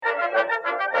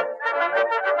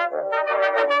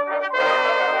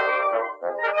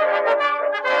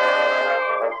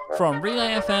From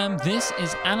Relay FM, this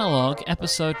is Analog,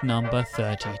 episode number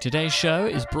 30. Today's show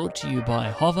is brought to you by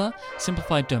Hover,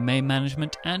 Simplified Domain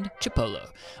Management, and Chipolo,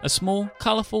 a small,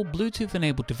 colourful,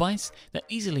 Bluetooth-enabled device that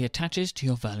easily attaches to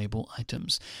your valuable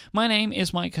items. My name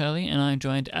is Mike Hurley, and I am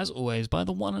joined, as always, by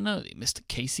the one and only Mr.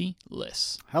 Casey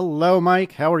Liss. Hello,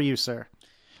 Mike. How are you, sir?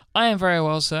 I am very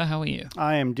well, sir. How are you?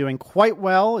 I am doing quite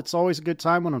well. It's always a good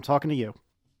time when I'm talking to you.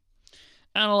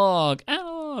 Analog.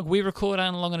 We record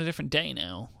Analog on a different day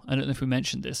now. I don't know if we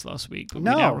mentioned this last week, but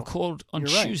No, we now record on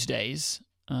you're right. Tuesdays.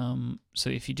 So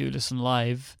if you do listen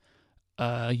live,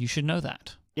 you should know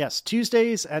that. Yes,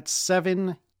 Tuesdays at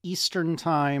 7 Eastern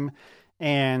Time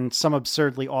and some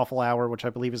absurdly awful hour, which I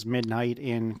believe is midnight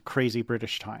in crazy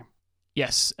British time.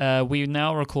 Yes, we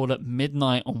now record at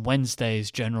midnight on Wednesdays,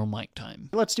 General Mike time.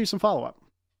 Let's do some follow-up.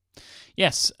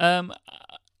 Yes,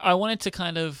 I wanted to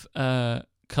kind of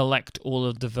collect all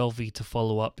of the Velveeta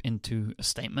follow-up into a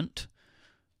statement.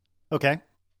 Okay.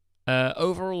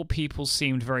 Overall, people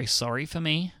seemed very sorry for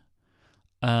me,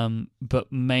 but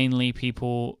mainly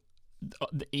people,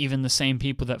 even the same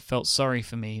people that felt sorry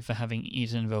for me for having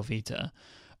eaten Velveeta,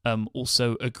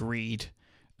 also agreed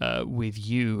with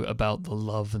you about the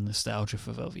love and nostalgia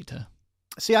for Velveeta.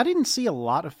 See, I didn't see a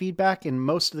lot of feedback, and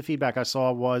most of the feedback I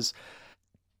saw was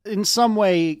in some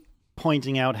way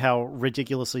pointing out how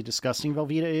ridiculously disgusting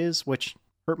Velveeta is, which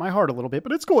hurt my heart a little bit,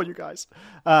 but it's cool, you guys.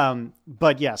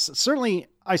 But yes, certainly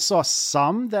I saw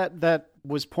some that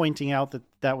was pointing out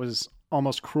that was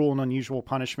almost cruel and unusual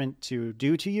punishment to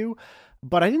do to you,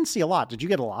 but I didn't see a lot. Did you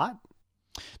get a lot?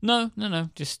 No,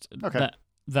 just Okay.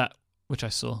 that which I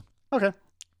saw. Okay.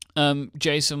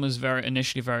 Jason was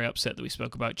initially very upset that we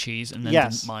spoke about cheese, and then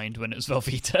Yes. didn't mind when it was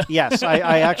Velveeta. Yes,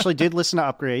 I actually did listen to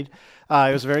Upgrade.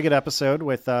 It was a very good episode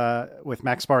with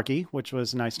Max Sparky, which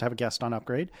was nice to have a guest on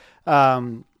Upgrade.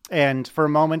 And for a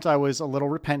moment, I was a little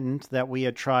repentant that we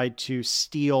had tried to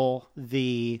steal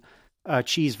the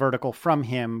cheese vertical from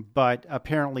him, but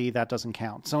apparently that doesn't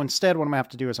count. So instead, what I'm going to have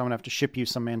to do is I'm going to have to ship you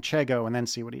some Manchego and then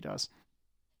see what he does.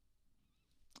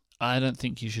 I don't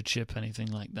think you should ship anything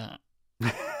like that.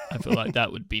 I feel like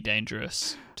that would be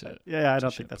dangerous. Yeah, I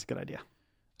don't ship. think that's a good idea.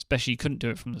 Especially you couldn't do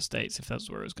it from the States if that's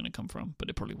where it was going to come from, but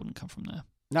it probably wouldn't come from there.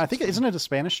 No, I think, isn't it a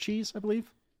Spanish cheese, I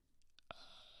believe?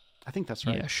 I think that's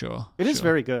right. Yeah, sure. It is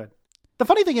very good. The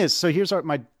funny thing is, so here's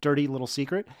my dirty little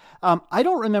secret. I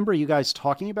don't remember you guys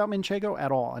talking about Manchego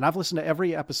at all, and I've listened to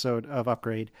every episode of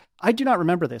Upgrade. I do not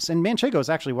remember this, and Manchego is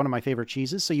actually one of my favorite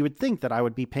cheeses, so you would think that I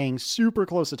would be paying super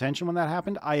close attention when that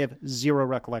happened. I have zero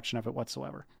recollection of it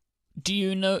whatsoever. Do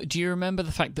you remember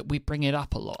the fact that we bring it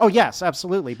up a lot? Oh, yes,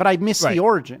 absolutely, but I missed Right. the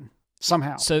origin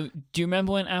somehow. So, do you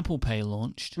remember when Apple Pay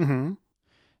launched?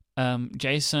 Mm-hmm.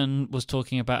 Jason was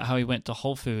talking about how he went to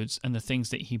Whole Foods and the things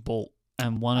that he bought.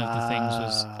 And one of the things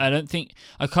was,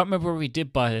 I can't remember where we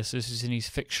did buy this. This is in his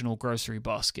fictional grocery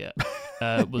basket.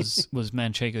 Was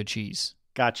Manchego cheese.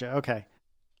 Gotcha, okay.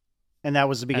 And that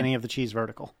was the beginning of the cheese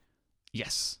vertical.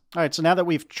 Yes. All right, so now that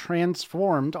we've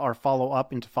transformed our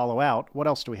follow-up into follow-out, what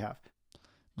else do we have?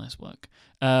 Nice work.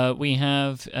 We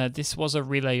have, this was a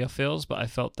Relay Your Feels, but I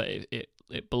felt that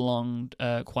it belonged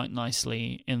quite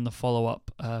nicely in the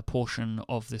follow-up portion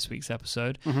of this week's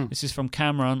episode. Mm-hmm. This is from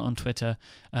Cameron on Twitter,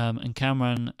 and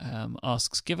Cameron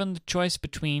asks, given the choice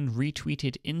between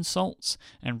retweeted insults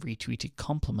and retweeted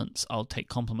compliments, I'll take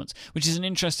compliments, which is an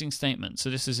interesting statement. So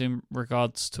this is in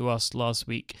regards to us last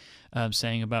week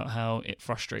saying about how it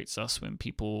frustrates us when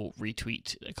people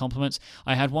retweet compliments.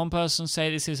 I had one person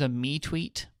say this is a me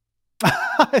tweet.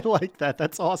 I like that.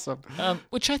 That's awesome.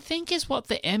 Which I think is what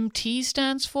the MT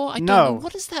stands for. I don't No. know.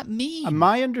 What does that mean?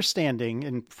 My understanding,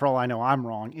 and for all I know I'm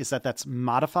wrong, is that that's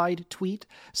modified tweet.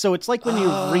 So it's like when you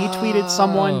retweeted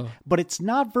someone, but it's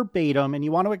not verbatim, and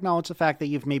you want to acknowledge the fact that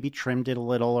you've maybe trimmed it a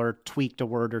little or tweaked a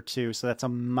word or two. So that's a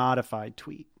modified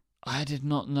tweet. I did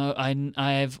not know.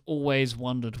 I've always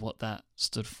wondered what that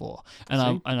stood for,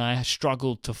 and I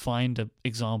struggled to find an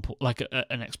example, like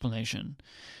an explanation.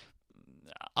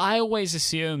 I always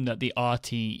assume that the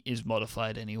RT is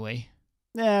modified anyway.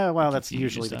 Yeah, well, Like that's if you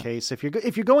usually use the that. case. If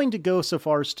you're going to go so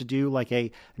far as to do like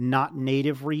a not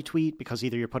native retweet, because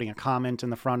either you're putting a comment in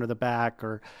the front or the back,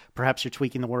 or perhaps you're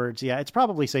tweaking the words, yeah, it's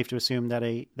probably safe to assume that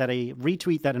a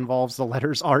retweet that involves the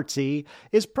letters RT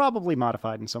is probably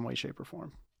modified in some way, shape, or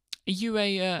form. Are you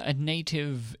a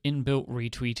native inbuilt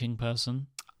retweeting person?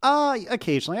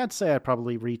 Occasionally, I'd say I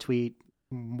probably retweet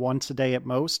once a day at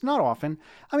most. Not often.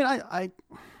 I mean, I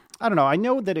don't know. I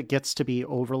know that it gets to be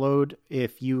overload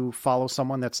if you follow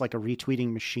someone that's like a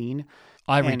retweeting machine.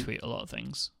 I retweet a lot of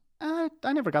things.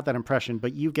 I never got that impression,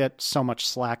 but you get so much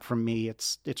slack from me.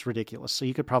 It's ridiculous. So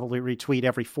you could probably retweet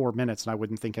every 4 minutes and I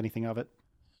wouldn't think anything of it.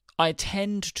 I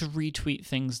tend to retweet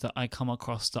things that I come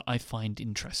across that I find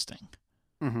interesting.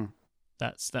 Mm-hmm.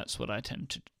 That's what I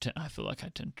tend to I feel like I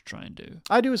tend to try and do.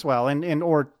 I do as well, and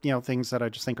or things that I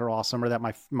just think are awesome or that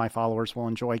my followers will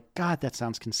enjoy. God, that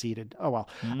sounds conceited. Oh well.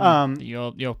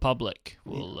 Your public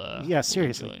will. Yeah,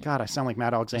 seriously. Will enjoy. God, I sound like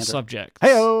Matt Alexander. Subjects.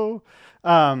 Hey-o.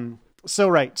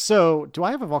 So do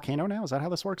I have a volcano now? Is that how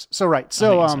this works? So I think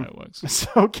that's how it works.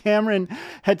 So Cameron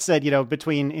had said,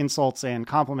 between insults and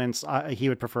compliments, he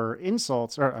would prefer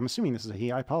insults. Or I'm assuming this is a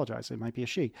he. I apologize. It might be a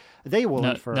she. They will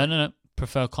infer. No.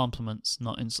 Prefer compliments,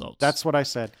 not insults. That's what I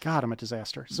said. God, I'm a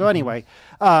disaster. So anyway,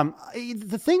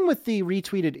 the thing with the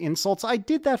retweeted insults, I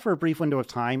did that for a brief window of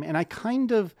time, and I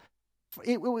kind of,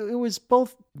 it was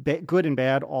both good and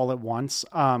bad all at once.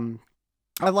 I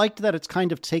liked that it's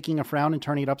kind of taking a frown and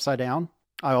turning it upside down.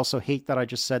 I also hate that I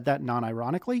just said that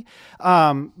non-ironically. But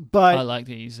I like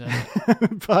that you said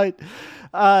it. But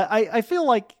I feel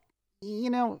like,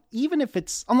 even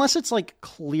if unless it's like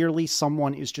clearly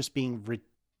someone is just being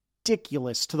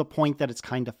ridiculous to the point that it's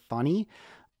kind of funny,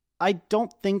 I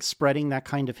don't think spreading that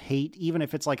kind of hate, even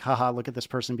if it's like, haha, look at this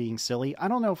person being silly, I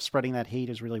don't know if spreading that hate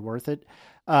is really worth it.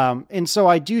 And so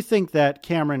I do think that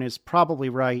Cameron is probably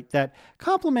right that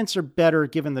compliments are better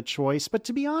given the choice. But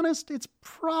to be honest, it's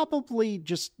probably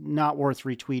just not worth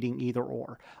retweeting either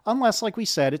or. Unless, like we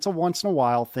said, it's a once in a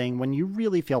while thing when you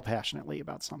really feel passionately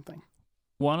about something.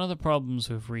 One of the problems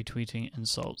with retweeting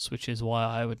insults, which is why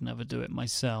I would never do it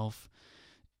myself,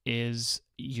 is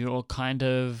you're kind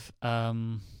of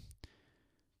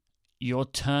you're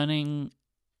turning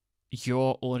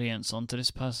your audience onto this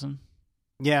person.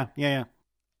 Yeah.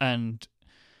 And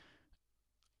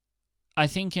I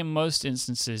think in most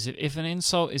instances, if an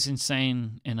insult is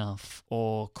insane enough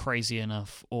or crazy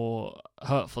enough or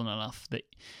hurtful enough that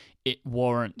it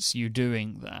warrants you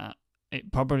doing that,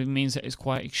 it probably means that it's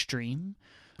quite extreme.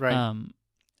 Right.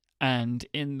 And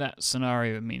in that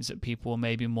scenario, it means that people are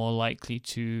maybe more likely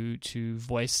to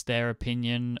voice their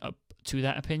opinion up to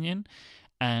that opinion.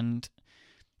 And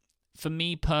for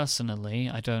me personally,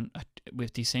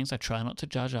 with these things, I try not to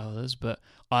judge others, but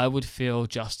I would feel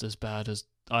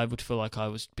like I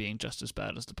was being just as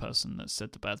bad as the person that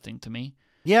said the bad thing to me.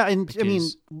 Yeah, and I mean,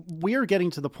 we're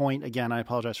getting to the point, again, I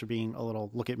apologize for being a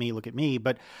little look at me,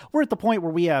 but we're at the point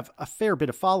where we have a fair bit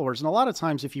of followers, and a lot of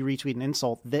times if you retweet an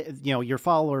insult, your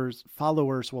followers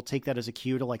will take that as a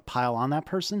cue to like pile on that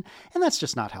person, and that's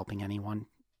just not helping anyone.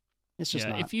 It's just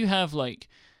not. If you have like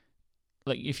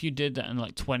if you did that and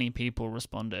like 20 people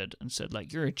responded and said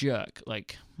like, you're a jerk,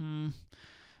 like,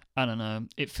 I don't know,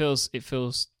 it feels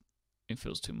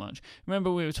too much.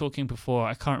 Remember we were talking before,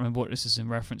 I can't remember what this is in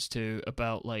reference to,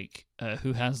 about like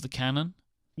who has the cannon?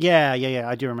 Yeah,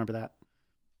 I do remember that.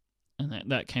 And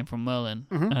that came from Merlin.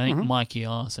 And I think Mikey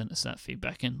R sent us that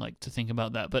feedback in, like, to think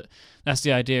about that. But that's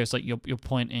the idea. It's like you're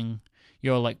pointing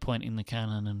the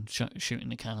cannon and shooting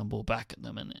the cannonball back at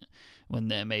them, and when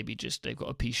they're maybe just they've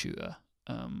got a pea shooter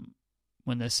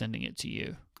when they're sending it to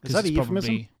you. Is that a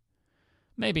euphemism?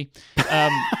 Maybe. Do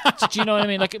you know what I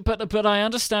mean? Like, but I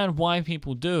understand why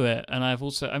people do it,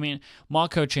 and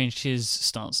Marco changed his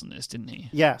stance on this, didn't he?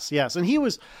 Yes, and he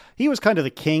was kind of the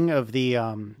king of the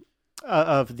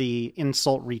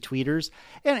insult retweeters,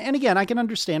 and again, I can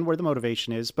understand where the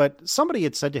motivation is, but somebody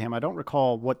had said to him, I don't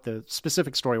recall what the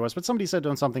specific story was, but somebody said to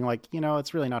him something like,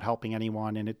 it's really not helping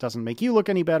anyone, and it doesn't make you look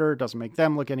any better, it doesn't make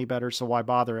them look any better, so why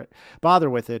bother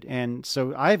with it? And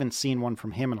so I haven't seen one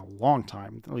from him in a long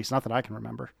time, at least not that I can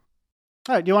remember.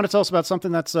 All right, do you want to tell us about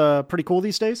something that's pretty cool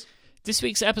these days? This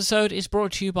week's episode is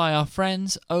brought to you by our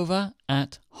friends over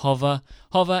at Hover.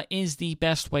 Hover is the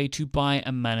best way to buy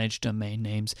and manage domain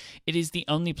names. It is the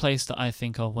only place that I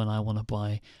think of when I want to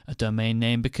buy a domain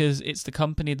name, because it's the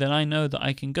company that I know that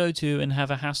I can go to and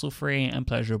have a hassle-free and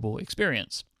pleasurable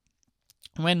experience.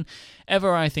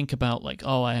 Whenever I think about, like,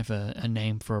 I have a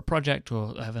name for a project,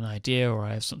 or I have an idea, or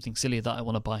I have something silly that I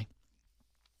want to buy,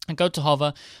 I go to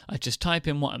Hover, I just type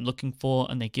in what I'm looking for,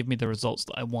 and they give me the results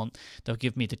that I want. They'll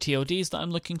give me the TLDs that I'm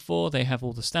looking for. They have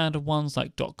all the standard ones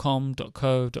like .com,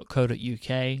 .co, .co.uk.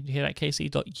 Did you hear that,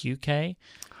 Casey? .uk?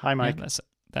 Hi, Mike. Yeah,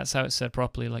 that's how it's said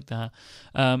properly, like that.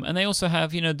 And they also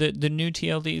have, the new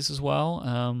TLDs as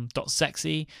well.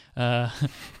 .sexy,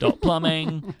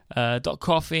 .plumbing,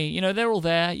 .coffee. They're all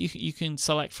there. You can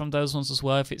select from those ones as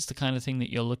well if it's the kind of thing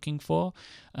that you're looking for.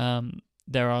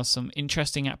 There are some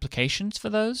interesting applications for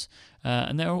those,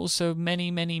 and there are also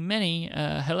many, many, many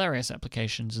hilarious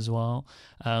applications as well.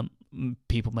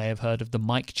 People may have heard of the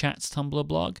Mike Chats Tumblr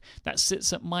blog. That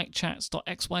sits at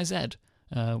mikechats.xyz.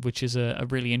 which is a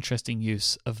really interesting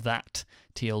use of that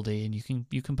TLD, and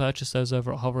you can purchase those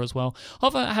over at Hover as well.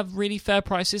 Hover have really fair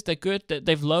prices. They're good.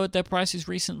 They've lowered their prices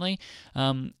recently,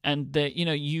 and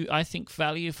I think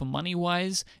value for money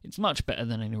wise, it's much better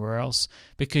than anywhere else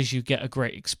because you get a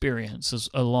great experience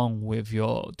along with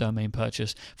your domain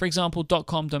purchase. For example,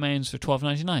 .com domains for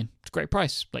 $12.99. It's a great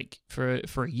price. Like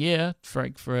for a year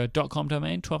for a .com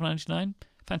domain, $12.99.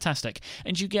 Fantastic.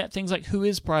 And you get things like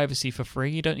Whois Privacy for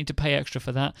free. You don't need to pay extra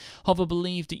for that. Hover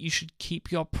believe that you should keep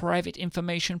your private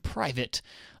information private,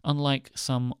 unlike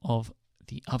some of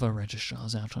the other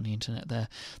registrars out on the internet there.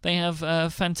 They have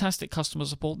fantastic customer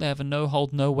support. They have a no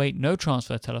hold, no wait, no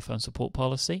transfer telephone support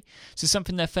policy. This is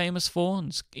something they're famous for, and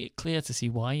it's clear to see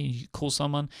why. You call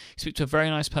someone, speak to a very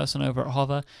nice person over at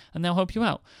Hover, and they'll help you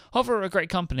out. Hover are a great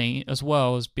company, as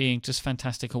well as being just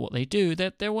fantastic at what they do.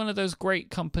 They're one of those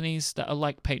great companies that are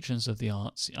like patrons of the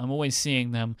arts. I'm always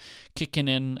seeing them kicking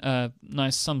in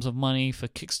nice sums of money for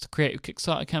creative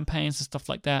Kickstarter campaigns and stuff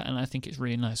like that, and I think it's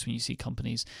really nice when you see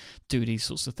companies do these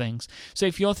sorts of things. So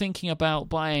if you're thinking about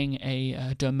buying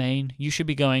a domain, you should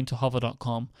be going to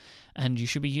hover.com and you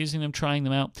should be using them, trying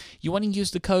them out. You want to use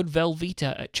the code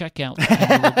Velveeta at checkout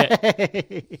and you will get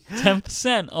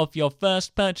 10% off your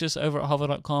first purchase over at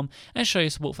hover.com and show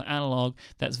your support for Analog.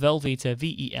 That's Velveeta,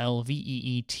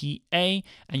 Velveeta,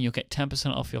 and you'll get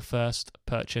 10% off your first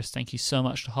purchase. Thank you so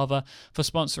much to Hover for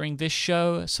sponsoring this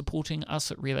show, supporting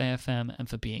us at Relay FM, and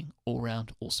for being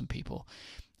all-round awesome people.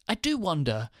 I do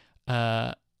wonder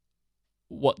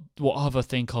what Hover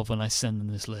think of when I send them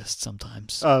this list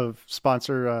sometimes. Of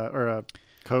sponsor or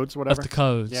codes, whatever? Of the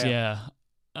codes, yeah.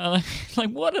 Like,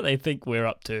 what do they think we're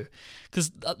up to? Because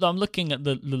I'm looking at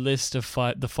the list of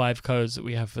the 5 codes that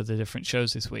we have for the different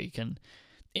shows this week, and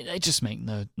they just make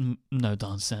no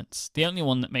darn sense. The only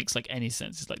one that makes like any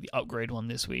sense is like the upgrade one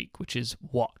this week, which is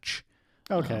watch.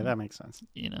 Okay, that makes sense.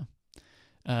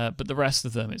 But the rest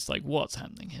of them, it's like, what's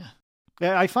happening here?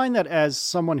 I find that as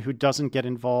someone who doesn't get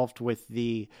involved with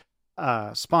the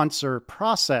sponsor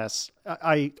process,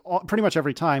 I pretty much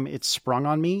every time it's sprung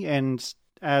on me, and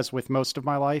as with most of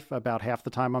my life, about half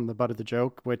the time I'm the butt of the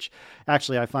joke, which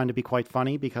actually I find to be quite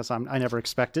funny because I never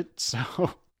expect it. So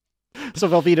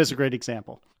Velveeta is a great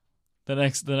example. The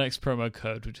next promo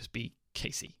code would just be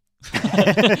Casey.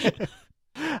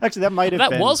 Actually, that might have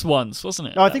been. That was once, wasn't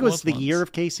it? No, I think it was the year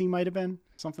of Casey, might have been.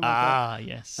 Something like that. Ah,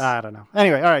 yes. I don't know.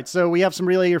 Anyway, all right. So we have some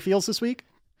Relay Your Feels this week?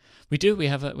 We do. We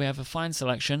have a fine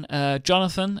selection.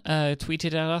 Jonathan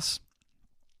tweeted at us,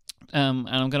 and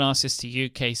I'm going to ask this to you,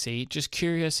 Casey. Just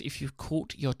curious if you've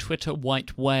caught your Twitter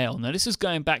white whale. Now, this is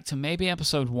going back to maybe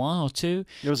episode 1 or 2.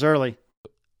 It was early.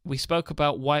 We spoke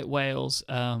about white whales,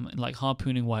 and like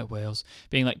harpooning white whales,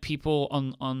 being like people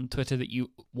on Twitter that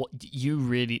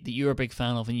you're a big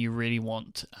fan of and you really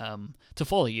want to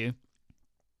follow you.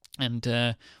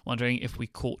 And wondering if we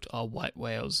caught our white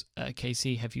whales.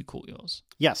 Casey, have you caught yours?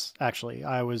 Yes, actually.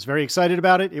 I was very excited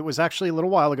about it. It was actually a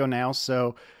little while ago now.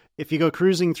 So if you go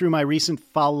cruising through my recent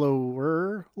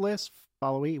follower list,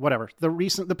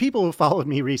 the people who followed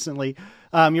me recently,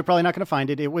 you're probably not going to find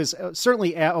it. It was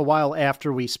certainly a while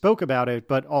after we spoke about it,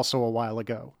 but also a while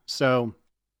ago. So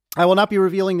I will not be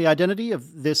revealing the identity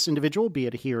of this individual, be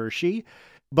it a he or she.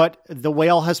 But the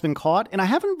whale has been caught, and I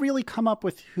haven't really come up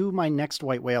with who my next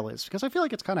white whale is, because I feel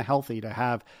like it's kind of healthy to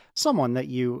have someone that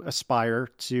you aspire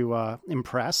to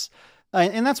impress.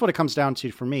 And that's what it comes down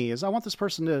to for me, is I want this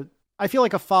person to... I feel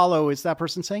like a follow is that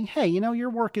person saying, hey, your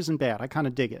work isn't bad. I kind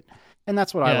of dig it. And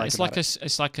that's what I like about it.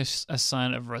 It's like a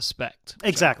sign of respect.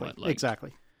 Exactly, like,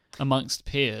 exactly. Amongst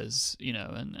peers,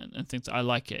 and things. I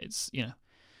like it. It's,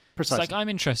 Precisely. It's like, I'm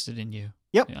interested in you.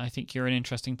 Yep. I think you're an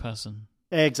interesting person.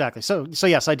 Exactly. So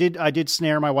yes, I did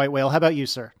snare my white whale. How about you,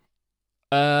 sir?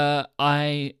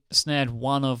 I snared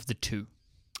one of the 2.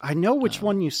 I know which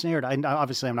one you snared.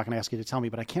 Obviously, I'm not going to ask you to tell me,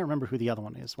 but I can't remember who the other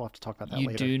one is. We'll have to talk about that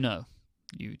later. You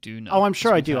do know. Oh, I'm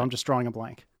sure I do. I'm just drawing a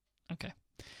blank. Okay.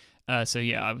 So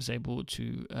yeah, I was able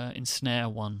to ensnare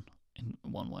one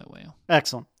white whale.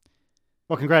 Excellent.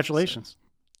 Well, congratulations.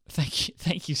 So,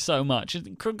 thank you so much.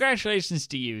 Congratulations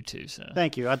to you too, sir.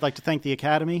 Thank you. I'd like to thank the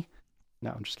Academy.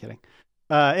 No, I'm just kidding.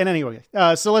 And anyway,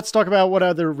 so let's talk about what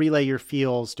other Relay Your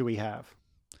Feels do we have.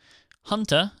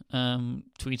 Hunter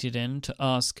tweeted in to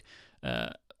ask,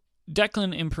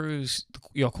 Declan improves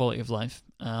your quality of life.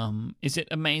 Is it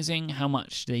amazing how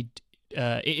much it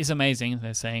is amazing,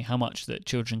 they're saying, how much that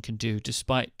children can do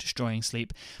despite destroying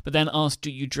sleep. But then asked,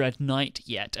 do you dread night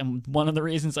yet? And one of the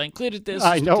reasons I included this...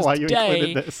 I know why you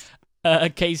included this.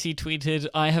 Casey tweeted,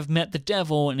 "I have met the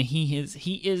devil, and he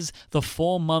is the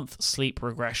 4-month sleep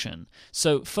regression."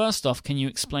 So first off, can you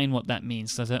explain what that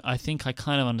means? So I think I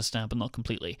kind of understand, but not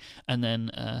completely. And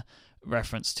then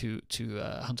reference to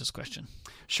Hunter's question.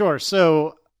 Sure.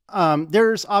 So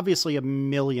there's obviously a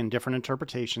million different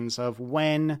interpretations of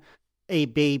when a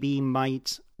baby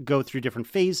might go through different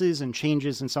phases and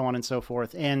changes and so on and so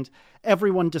forth. And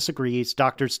everyone disagrees.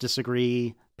 Doctors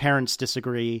disagree. Parents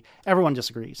disagree. Everyone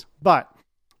disagrees. But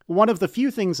one of the few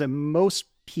things that most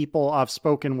people I've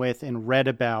spoken with and read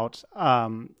about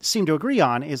seem to agree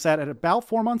on is that at about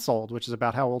 4 months old, which is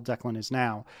about how old Declan is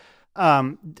now,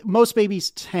 most babies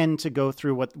tend to go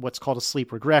through what's called a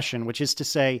sleep regression, which is to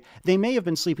say they may have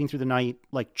been sleeping through the night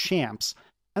like champs,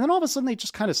 and then all of a sudden they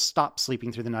just kind of stop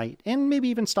sleeping through the night and maybe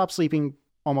even stop sleeping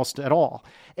almost at all.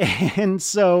 And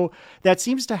so that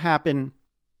seems to happen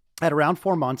at around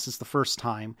 4 months is the first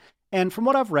time. And from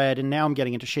what I've read, and now I'm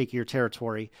getting into shakier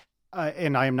territory,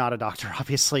 and I am not a doctor,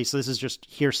 obviously, so this is just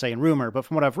hearsay and rumor, but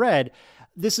from what I've read,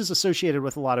 this is associated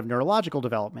with a lot of neurological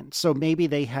development. So maybe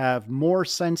they have more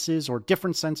senses or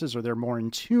different senses, or they're more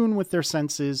in tune with their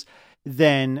senses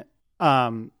than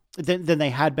they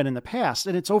had been in the past.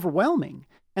 And it's overwhelming,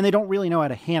 and they don't really know how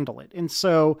to handle it. And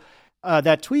so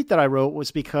that tweet that I wrote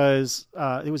was because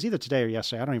it was either today or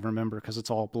yesterday. I don't even remember because it's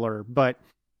all blur. But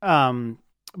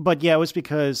yeah, it was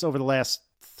because over the last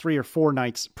 3 or 4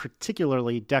 nights,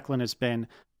 particularly, Declan has been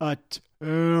a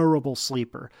terrible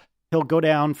sleeper. He'll go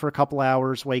down for a couple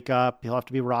hours, wake up, he'll have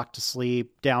to be rocked to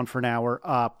sleep, down for an hour,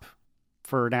 up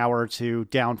for an hour or two,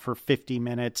 down for 50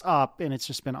 minutes, up, and it's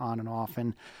just been on and off.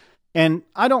 And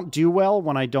I don't do well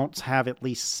when I don't have at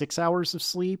least 6 hours of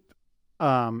sleep.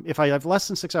 If I have less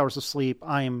than 6 hours of sleep,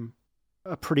 I'm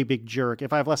a pretty big jerk.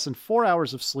 If I have less than 4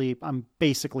 hours of sleep, I'm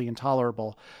basically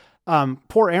intolerable.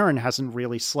 Poor Erin hasn't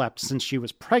really slept since she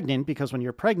was pregnant, because when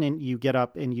you're pregnant, you get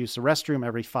up and use the restroom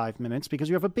every 5 minutes because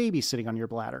you have a baby sitting on your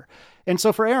bladder. And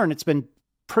so for Erin, it's been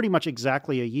pretty much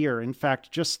exactly a year. In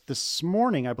fact, just this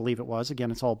morning, I believe it was,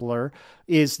 again, it's all blur,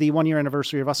 is the 1-year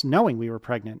anniversary of us knowing we were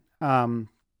pregnant.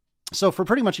 So for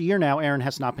pretty much a year now, Erin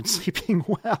has not been sleeping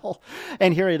well.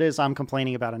 And here it is, I'm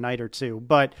complaining about a night or two.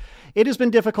 But it has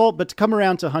been difficult. But to come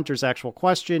around to Hunter's actual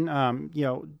question,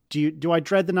 do I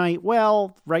dread the night?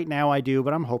 Well, right now I do,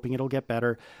 but I'm hoping it'll get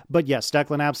better. But yes,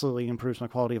 Declan absolutely improves my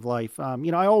quality of life.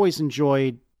 I always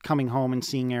enjoyed coming home and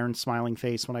seeing Erin's smiling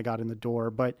face when I got in the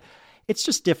door. But it's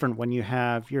just different when you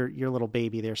have your little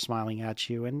baby there smiling at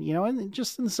you. And, and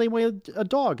just in the same way, a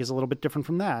dog is a little bit different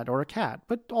from that, or a cat,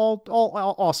 but all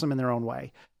awesome in their own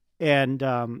way. And,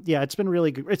 it's been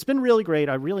really good. It's been really great.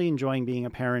 I'm really enjoying being a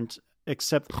parent,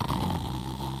 except.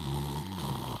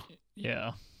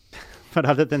 Yeah. But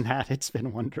other than that, it's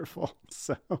been wonderful.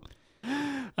 So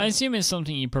I assume it's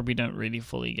something you probably don't really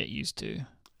fully get used to.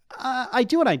 I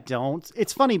do and I don't.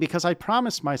 It's funny because I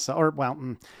promised myself,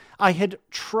 I had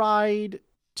tried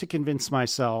to convince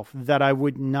myself that I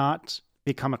would not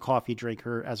become a coffee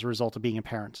drinker as a result of being a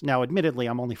parent. Now, admittedly,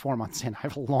 I'm only 4 months in. I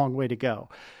have a long way to go.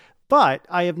 But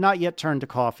I have not yet turned to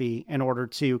coffee in order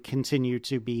to continue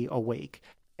to be awake.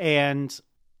 And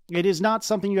it is not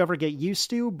something you ever get used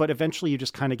to, but eventually you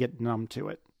just kind of get numb to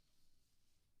it.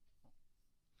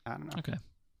 I don't know. Okay.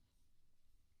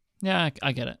 Yeah,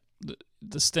 I get it.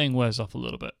 The sting wears off a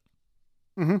little bit.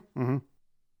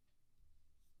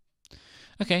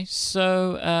 Okay,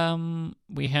 so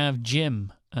we have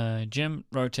Jim. Jim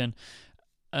wrote in,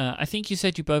 I think you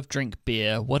said you both drink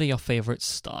beer. What are your favorite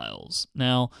styles?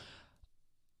 Now,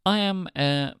 I am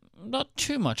not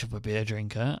too much of a beer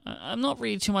drinker. I'm not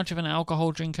really too much of an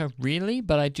alcohol drinker, really,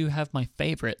 but I do have my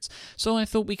favorites. So I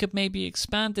thought we could maybe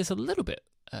expand this a little bit,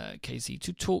 Casey,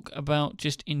 to talk about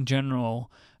just in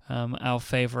general our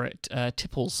favorite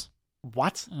tipples.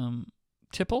 What?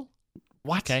 Tipple?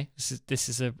 What? Okay, this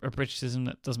is a Britishism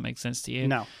that doesn't make sense to you.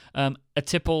 No. A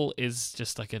tipple is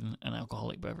just like an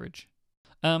alcoholic beverage.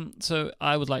 So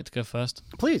I would like to go first.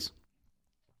 Please.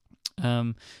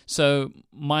 So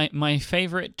my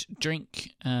favorite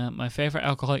drink, my favorite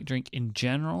alcoholic drink in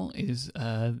general is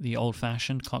the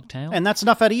old-fashioned cocktail. And that's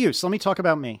enough out of you, so let me talk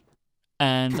about me.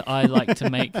 And I like to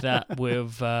make that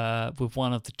with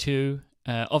one of the two.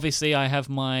 Obviously, I have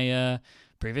my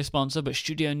previous sponsor, but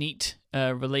Studio Neat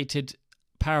related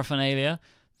paraphernalia,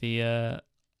 the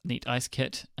Neat Ice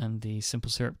Kit and the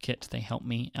Simple Syrup Kit. They help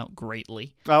me out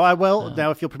greatly. Oh, I will. Now,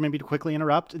 if you'll permit me to quickly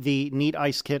interrupt, the Neat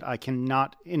Ice Kit I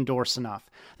cannot endorse enough.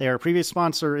 They are a previous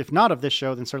sponsor, if not of this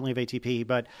show, then certainly of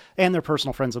ATP, and they're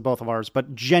personal friends of both of ours.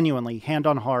 But genuinely, hand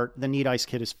on heart, the Neat Ice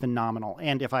Kit is phenomenal.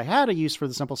 And if I had a use for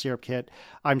the Simple Syrup Kit,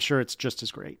 I'm sure it's just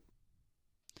as great.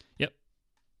 Yep.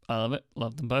 I love it.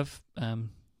 Love them both.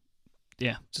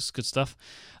 yeah, just good stuff.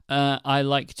 I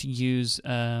like to use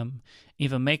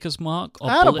either Maker's Mark or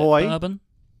Attaboy. Bullet Bourbon.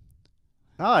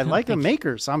 Oh, I like the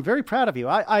Makers. I'm very proud of you.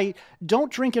 I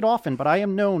don't drink it often, but I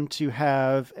am known to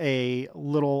have a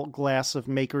little glass of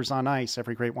Makers on ice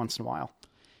every great once in a while.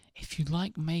 If you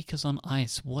like Makers on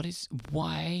ice,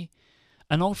 why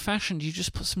an old fashioned? You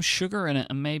just put some sugar in it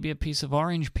and maybe a piece of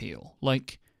orange peel.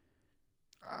 Like,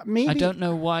 maybe I don't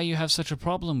know why you have such a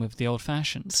problem with the old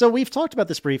fashioned. So we've talked about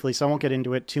this briefly, so I won't get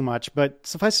into it too much. But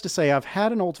suffice to say, I've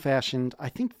had an old fashioned, I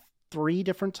think 3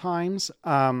 different times.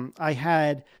 I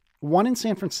had one in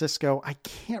San Francisco. I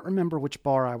can't remember which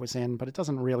bar I was in, but it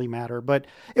doesn't really matter. But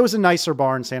it was a nicer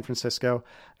bar in San Francisco.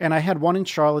 And I had one in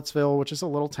Charlottesville, which is a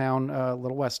little town, a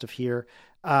little west of here.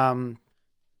 And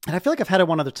I feel like I've had it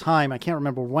one other time. I can't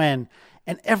remember when.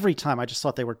 And every time I just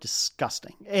thought they were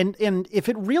disgusting. And if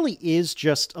it really is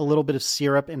just a little bit of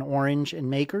syrup and orange and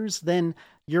Makers, then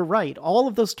you're right. All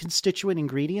of those constituent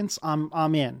ingredients,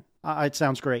 I'm in. It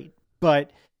sounds great. But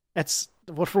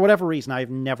for whatever reason, I've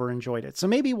never enjoyed it. So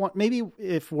maybe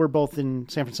if we're both in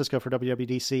San Francisco for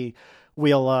WWDC,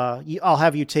 I'll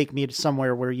have you take me to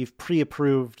somewhere where you've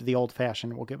pre-approved the old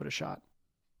fashioned. We'll give it a shot.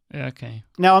 Yeah, okay.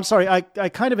 Now, I'm sorry, I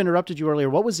kind of interrupted you earlier.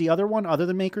 What was the other one other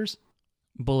than Makers?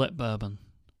 Bullet Bourbon.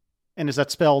 And is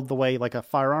that spelled the way like a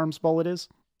firearms bullet is?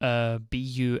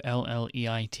 Bulleit.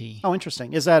 Oh,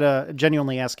 interesting. Is that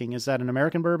genuinely asking, is that an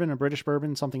American bourbon, a British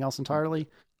bourbon, something else entirely?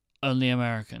 Only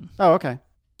American. Oh, okay.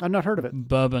 I've not heard of it.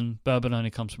 Bourbon only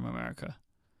comes from America.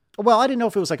 Well, I didn't know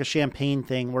if it was like a champagne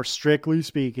thing where, strictly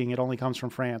speaking, it only comes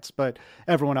from France, but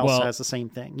everyone else has the same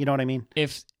thing. You know what I mean?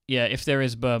 If there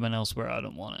is bourbon elsewhere, I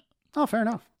don't want it. Oh, fair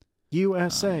enough.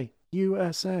 USA.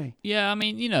 Yeah, I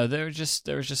mean, there are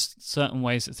just certain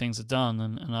ways that things are done,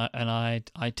 and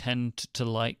I tend to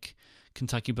like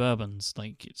Kentucky bourbons.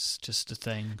 Like, it's just a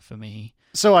thing for me.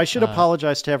 So I should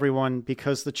apologize to everyone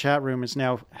because the chat room is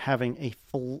now having a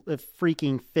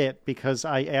freaking fit because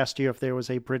I asked you if there was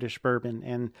a British bourbon,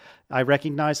 and I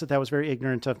recognize that was very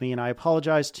ignorant of me, and I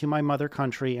apologize to my mother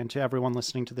country and to everyone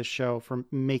listening to this show for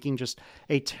making just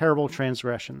a terrible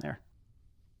transgression there.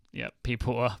 Yeah,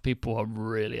 people are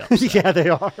really upset. Yeah, they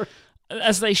are.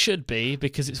 As they should be,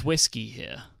 because it's whiskey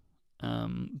here.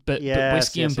 But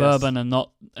whiskey and yes. bourbon are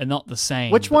not the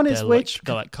same. Which one is which?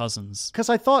 They're like cousins. Because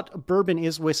I thought bourbon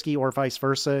is whiskey or vice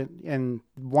versa, and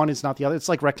one is not the other. It's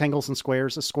like rectangles and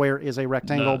squares. A square is a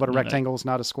rectangle, but a rectangle is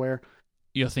not a square.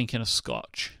 You're thinking of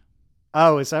Scotch.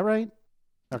 Oh, is that right?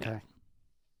 Okay.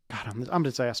 Yeah. God, I'm a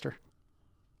disaster.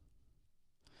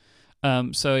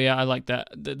 So yeah, I like that.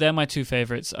 They're my 2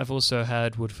 favorites. I've also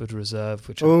had Woodford Reserve,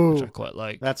 which I quite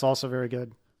like. That's also very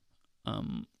good.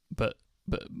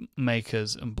 But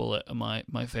Makers and Bullet are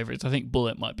my favorites. I think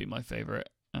Bullet might be my favorite.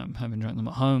 Having drank them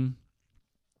at home.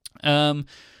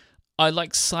 I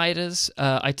like ciders.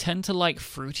 I tend to like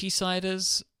fruity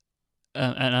ciders,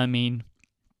 and I mean,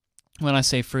 when I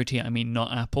say fruity, I mean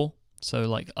not apple. So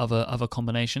like other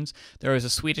combinations. There is a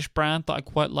Swedish brand that I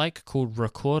quite like called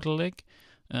Rekorderlig.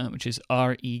 Which is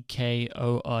Rekorderlig,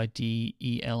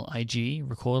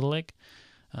 Rekorderlig.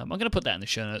 I'm going to put that in the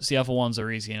show notes. The other ones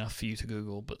are easy enough for you to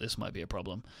Google, but this might be a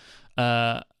problem.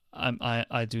 I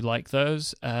do like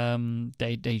those.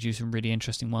 They do some really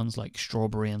interesting ones like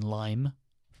strawberry and lime,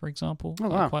 for example. Oh,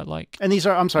 wow. I quite like. And these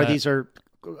are,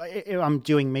 I'm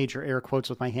doing major air quotes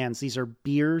with my hands. These are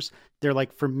beers. They're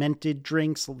like fermented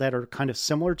drinks that are kind of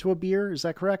similar to a beer. Is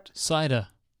that correct? Cider.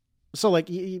 So, like,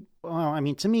 I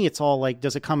mean, to me, it's all like,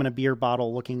 does it come in a beer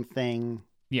bottle looking thing?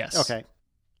 Yes. Okay.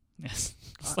 Yes.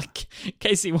 It's like,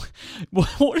 Casey,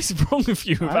 what is wrong with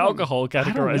you with alcohol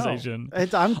categorization?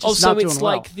 I'm just not doing it's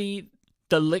well. like the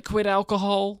liquid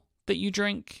alcohol that you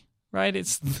drink, right?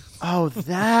 It's Oh,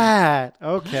 that.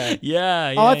 Okay.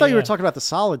 Yeah. I thought you were talking about the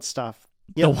solid stuff.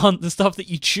 Yep. The stuff that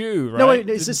you chew, right? No, wait,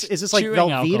 is this like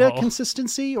Velveeta alcohol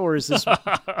consistency, or is this?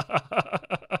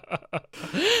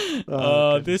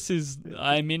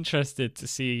 I'm interested to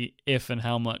see if and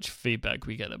how much feedback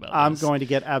we get about I'm this. going to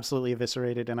get absolutely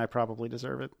eviscerated, and I probably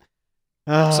deserve it.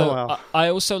 I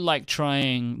also like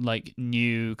trying like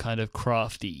new kind of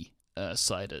crafty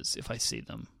ciders if I see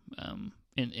them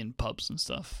in pubs and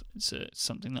stuff. It's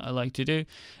something that I like to do.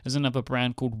 There's another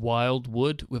brand called Wild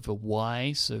Wood with a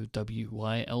Y, so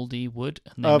WYLD Wood,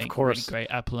 and they make really great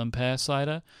apple and pear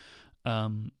cider,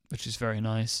 which is very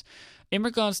nice. In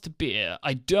regards to beer,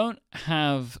 I don't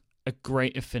have a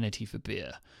great affinity for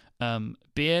beer.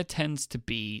 Beer tends to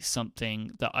be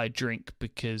something that I drink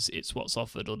because it's what's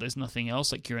offered, or there's nothing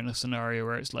else. Like, you're in a scenario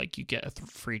where it's like you get a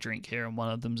free drink here and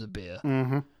one of them's a beer.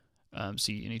 Mm-hmm.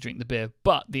 So you only drink the beer.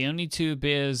 But the only 2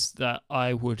 beers that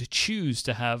I would choose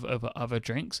to have over other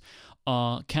drinks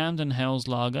are Camden Hells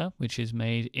Lager, which is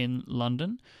made in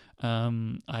London.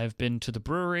 I've been to the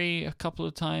brewery a couple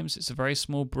of times. It's a very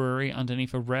small brewery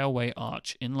underneath a railway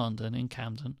arch in London, in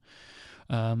Camden.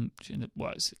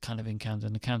 Well, it's kind of in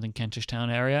Camden, the Camden Kentish Town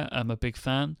area. I'm a big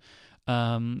fan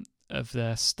of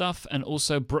their stuff, and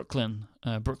also Brooklyn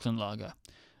Lager.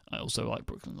 I also like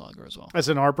Brooklyn Lager as well. As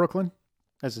in our Brooklyn?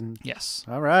 As in yes.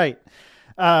 All right.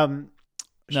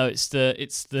 No, it's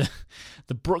the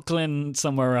Brooklyn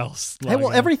somewhere else. Hey,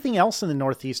 well, everything else in the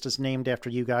Northeast is named after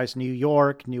you guys. New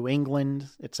York, New England,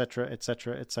 etc.,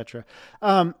 etc., etc.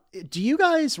 Do you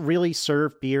guys really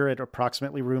serve beer at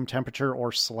approximately room temperature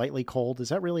or slightly cold? Is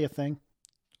that really a thing?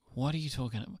 What are you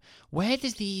talking about? Where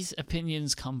did these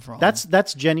opinions come from?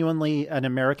 That's genuinely an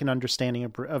American understanding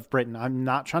of Britain. I'm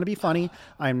not trying to be funny.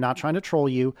 I'm not trying to troll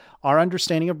you. Our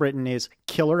understanding of Britain is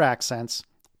killer accents,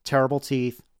 terrible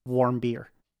teeth, warm beer.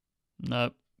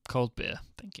 No, cold beer.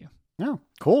 Thank you. Oh,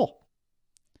 cool.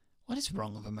 What is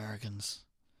wrong with Americans?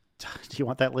 Do you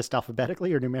want that list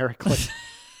alphabetically or numerically?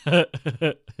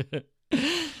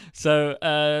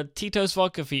 So, Tito's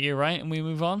vodka for you, right? And we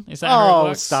move on? Is that how it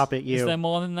works? Oh, stop it, you. Is there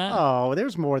more than that? Oh,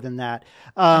 there's more than that.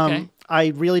 Okay. I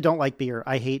really don't like beer.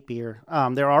 I hate beer.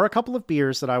 There are a couple of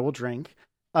beers that I will drink.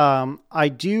 I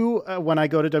do, when I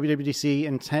go to WWDC,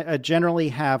 and generally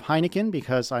have Heineken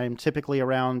because I'm typically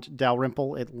around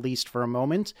Dalrymple at least for a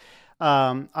moment.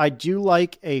 I do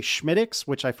like a Schmittix,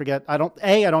 which I forget. I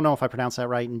don't know if I pronounce that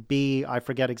right. And B, I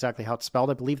forget exactly how it's spelled.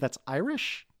 I believe that's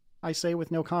Irish, I say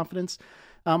with no confidence.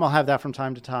 I'll have that from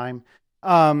time to time.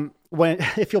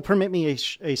 If you'll permit me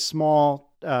a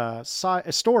small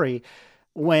story,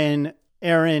 when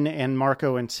Aaron and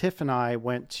Marco and Tiff and I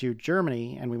went to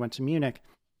Germany and we went to Munich,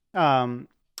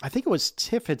 I think it was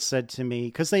Tiff had said to me,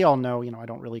 because they all know, I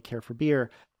don't really care for beer.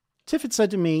 Tiff had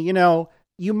said to me,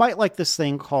 you might like this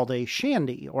thing called a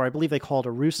shandy, or I believe they call it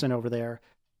a Rusin over there,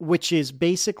 which is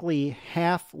basically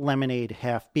half lemonade,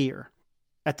 half beer.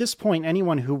 At this point,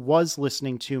 anyone who was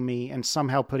listening to me and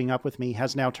somehow putting up with me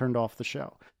has now turned off the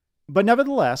show. But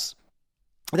nevertheless,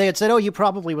 they had said, oh, you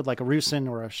probably would like a Rusin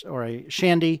or a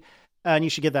shandy, and you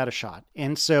should give that a shot.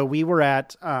 And so we were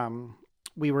at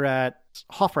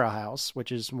Hofbrauhaus,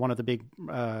 which is one of the big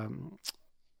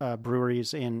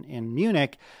breweries in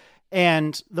Munich.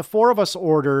 And the four of us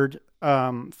ordered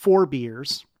 4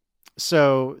 beers.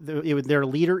 So they're a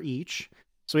liter each.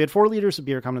 So we had 4 liters of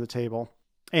beer come to the table.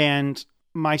 And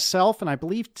myself and I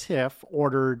believe Tiff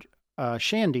ordered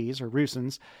shandies or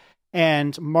Rusins,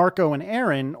 and Marco and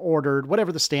Aaron ordered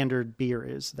whatever the standard beer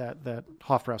is that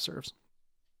Hofbrau serves.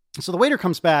 So the waiter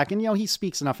comes back and, he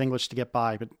speaks enough English to get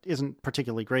by, but isn't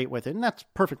particularly great with it. And that's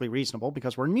perfectly reasonable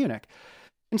because we're in Munich.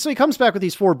 And so he comes back with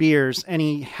these 4 beers and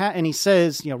he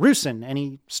says, Rusin, and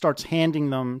he starts handing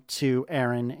them to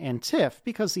Aaron and Tiff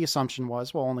because the assumption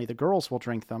was, well, only the girls will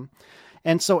drink them.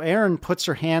 And so Aaron puts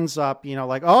her hands up,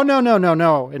 like, oh,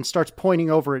 no, and starts pointing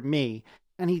over at me.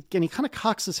 And he kind of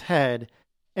cocks his head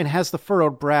and has the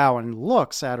furrowed brow and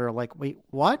looks at her like, wait,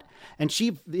 what? And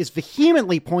she is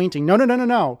vehemently pointing,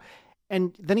 no.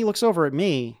 And then he looks over at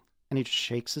me and he just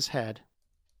shakes his head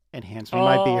and hands me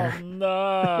my beer. No.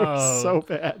 It was so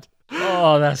bad.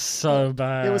 Oh, that's so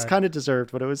bad. It was kind of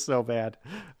deserved, but it was so bad.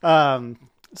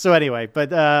 So anyway,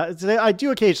 but I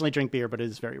do occasionally drink beer, but it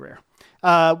is very rare.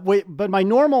 But my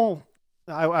normal,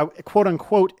 I quote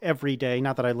unquote every day,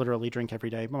 not that I literally drink every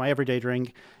day, but my everyday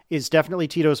drink is definitely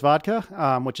Tito's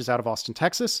vodka, which is out of Austin,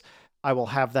 Texas. I will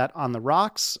have that on the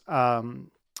rocks.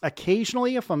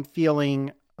 Occasionally, if I'm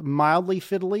feeling mildly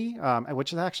fiddly,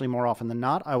 which is actually more often than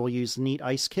not, I will use Neat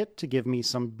Ice Kit to give me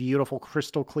some beautiful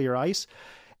crystal clear ice.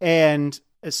 And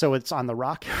so it's on the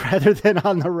rock rather than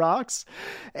on the rocks.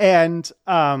 And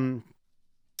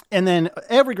then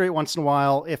every great once in a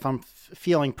while, if I'm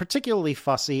feeling particularly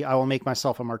fussy, I will make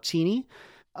myself a martini.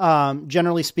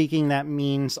 Generally speaking, that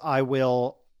means I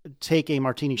will take a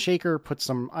martini shaker, put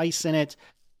some ice in it,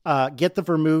 get the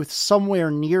vermouth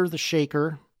somewhere near the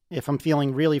shaker. If I'm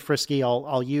feeling really frisky,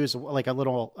 I'll use like a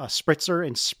little spritzer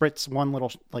and spritz one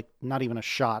little, like not even a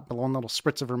shot, but one little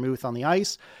spritz of vermouth on the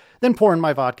ice, then pour in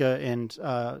my vodka and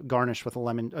garnish with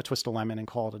a twist of lemon and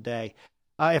call it a day.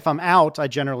 If I'm out, I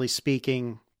generally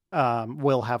speaking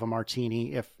will have a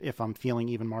martini if I'm feeling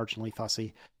even marginally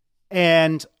fussy.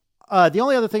 And the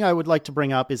only other thing I would like to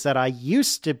bring up is that I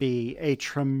used to be a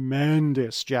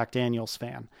tremendous Jack Daniel's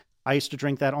fan. I used to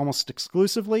drink that almost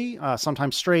exclusively,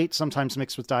 sometimes straight, sometimes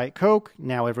mixed with Diet Coke.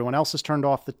 Now everyone else has turned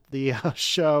off the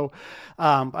show.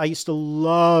 I used to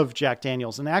love Jack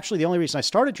Daniel's. And actually the only reason I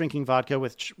started drinking vodka,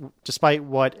 which despite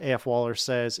what A.F. Waller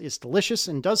says is delicious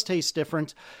and does taste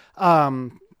different,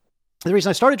 The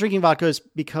reason I started drinking vodka is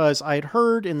because I had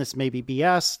heard, and this may be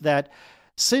BS, that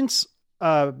since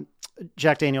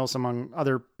Jack Daniels, among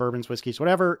other bourbons, whiskeys,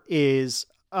 whatever, is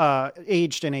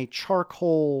aged in a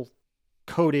charcoal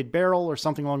coated barrel or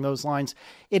something along those lines,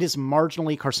 it is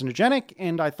marginally carcinogenic.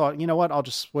 And I thought, you know what, I'll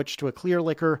just switch to a clear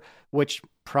liquor, which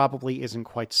probably isn't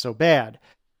quite so bad.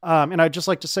 And I'd just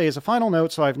like to say as a final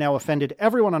note, so I've now offended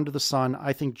everyone under the sun,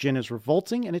 I think gin is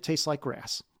revolting and it tastes like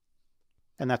grass.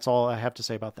 And that's all I have to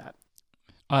say about that.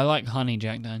 I like honey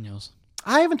Jack Daniels.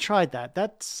 I haven't tried that.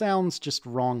 That sounds just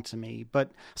wrong to me,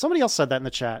 but somebody else said that in the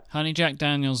chat. Honey Jack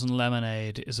Daniels and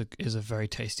lemonade is a very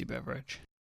tasty beverage.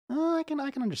 I can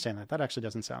understand that. That actually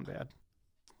doesn't sound bad.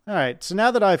 All right, so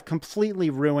now that I've completely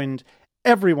ruined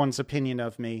everyone's opinion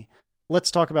of me,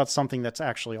 let's talk about something that's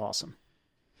actually awesome.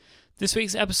 This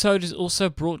week's episode is also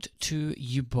brought to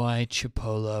you by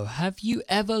Chipolo. Have you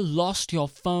ever lost your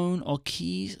phone or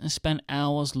keys and spent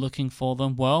hours looking for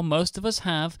them? Well, most of us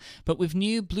have, but with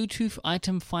new Bluetooth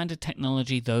item finder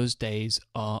technology, those days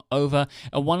are over.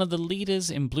 And one of the leaders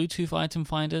in Bluetooth item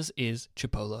finders is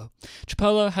Chipolo.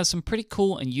 Chipolo has some pretty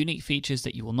cool and unique features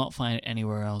that you will not find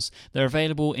anywhere else. They're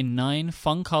available in 9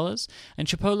 fun colors, and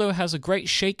Chipolo has a great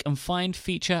shake and find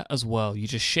feature as well. You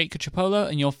just shake a Chipolo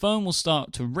and your phone will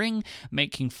start to ring,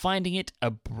 making finding it a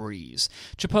breeze.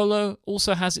 Chipolo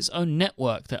also has its own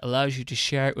network that allows you to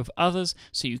share it with others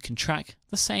so you can track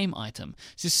the same item.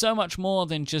 This is so much more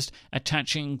than just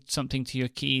attaching something to your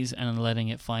keys and letting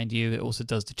it find you. It also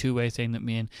does the two-way thing that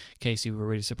me and Casey were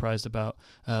really surprised about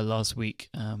last week.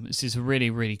 This is a really,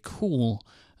 really cool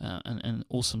and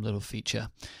awesome little feature.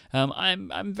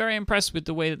 I'm very impressed with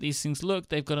the way that these things look.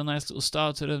 They've got a nice little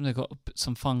style to them. They've got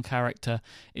some fun character.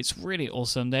 It's really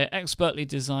awesome. They're expertly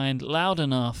designed, loud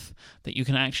enough that you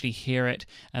can actually hear it,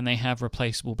 and they have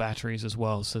replaceable batteries as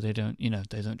well, so they don't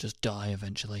just die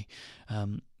eventually.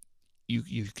 You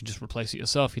can just replace it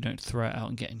yourself. You don't throw it out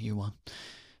and get a new one.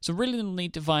 It's a really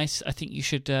neat device. I think you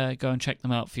should go and check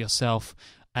them out for yourself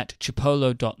at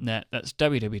chipolo.net. That's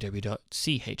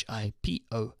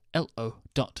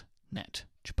www.chipolo.net.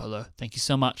 Chipolo, thank you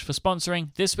so much for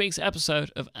sponsoring this week's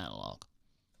episode of Analog.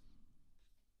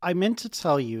 I meant to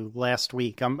tell you last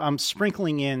week, I'm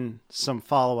sprinkling in some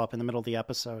follow-up in the middle of the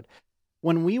episode.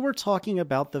 When we were talking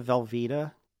about the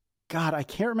Velveeta, God, I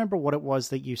can't remember what it was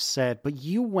that you said, but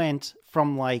you went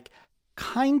from like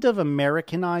kind of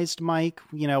Americanized mic,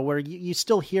 where you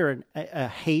still hear a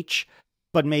H,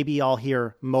 but maybe I'll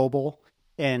hear mobile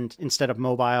and instead of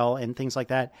mobile and things like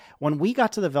that. When we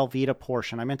got to the Velveeta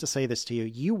portion, I meant to say this to you,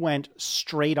 you went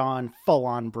straight on, full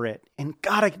on Brit. And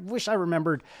God, I wish I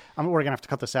rememred. We're going to have to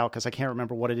cut this out because I can't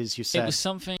remember what it is you said. It was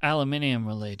something aluminium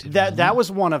related. That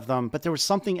was one of them, but there was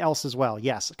something else as well.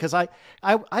 Yes, because I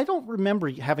don't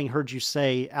remember having heard you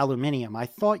say aluminium. I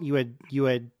thought you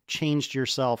had changed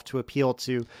yourself to appeal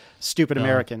to stupid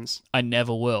Americans. I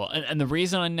never will. And the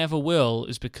reason I never will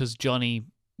is because Johnny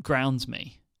grounds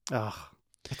me. Ugh.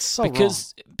 It's so wrong.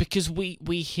 Because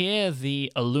we hear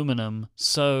the aluminum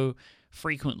so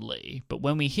frequently, but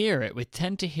when we hear it, we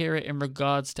tend to hear it in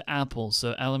regards to Apple.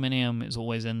 So aluminium is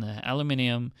always in there.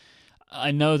 Aluminium.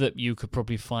 I know that you could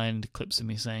probably find clips of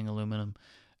me saying aluminum,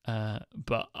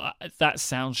 but that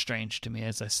sounds strange to me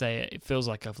as I say it. It feels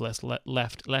like I've left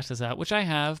letters out, which I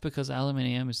have because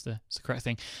aluminium is the correct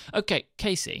thing. Okay,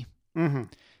 Casey. Mm-hmm.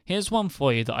 Here's one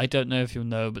for you that I don't know if you'll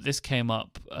know, but this came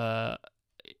up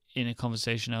in a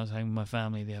conversation I was having with my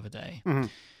family the other day. Mm-hmm.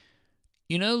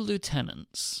 You know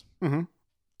lieutenants? Mm-hmm.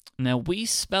 Now, we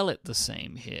spell it the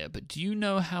same here, but do you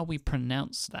know how we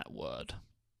pronounce that word?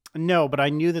 No, but I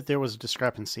knew that there was a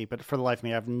discrepancy, but for the life of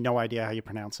me, I have no idea how you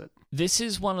pronounce it. This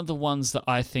is one of the ones that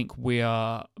I think we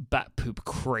are bat poop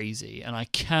crazy, and I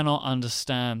cannot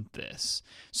understand this.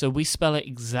 So we spell it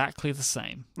exactly the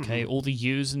same, okay? Mm-hmm. All the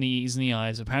U's and the E's and the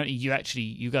I's. Apparently, you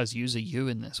guys use a U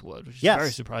in this word, which is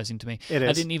very surprising to me. It is.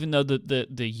 I didn't even know that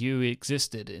the U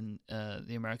existed in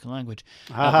the American language.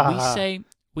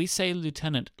 We say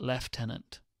lieutenant,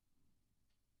 lieutenant.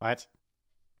 What?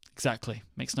 Exactly.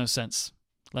 Makes no sense.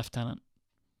 Lieutenant.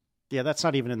 Yeah, that's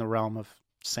not even in the realm of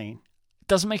sane. It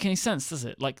doesn't make any sense, does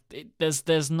it? Like,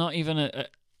 there's not even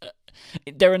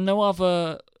there are no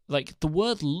other, like, the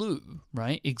word loo,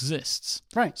 right, exists.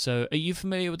 Right. So, are you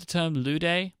familiar with the term loo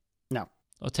day? No.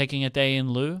 Or taking a day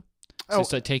in lieu? So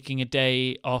it's like taking a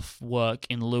day off work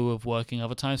in lieu of working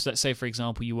other times. So let's say, for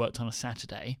example, you worked on a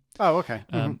Saturday. Oh, okay.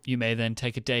 Mm-hmm. You may then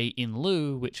take a day in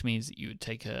lieu, which means that you would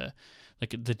take the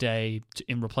day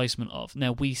in replacement of.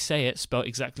 Now, we say it spelled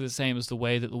exactly the same as the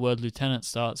way that the word lieutenant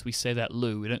starts. We say that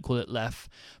loo. We don't call it lef,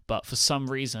 but for some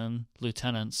reason,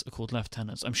 lieutenants are called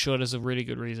lieutenants. I'm sure there's a really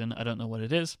good reason. I don't know what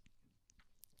it is.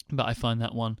 but I find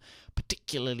that one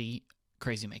particularly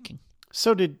crazy making.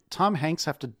 So did Tom Hanks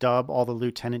have to dub all the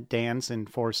Lieutenant Dans in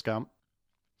Forrest Gump?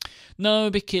 No,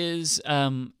 because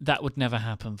that would never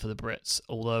happen for the Brits,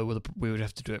 although we would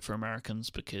have to do it for Americans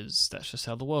because that's just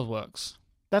how the world works.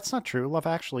 That's not true. Love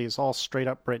Actually is all straight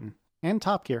up Britain. And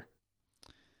Top Gear.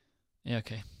 Yeah,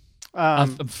 okay.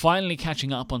 I'm finally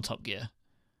catching up on Top Gear.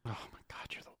 Oh my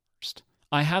God, you're the worst.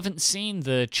 I haven't seen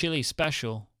the Chile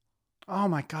special. Oh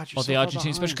my God, you're or so the far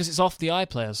Argentine special behind. because it's off the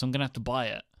iPlayer, so I'm going to have to buy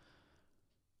it.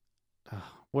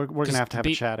 We're going to have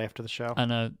a chat after the show. I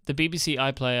know. The BBC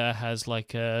iPlayer has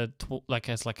like a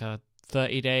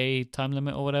 30-day time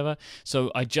limit or whatever.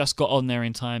 So I just got on there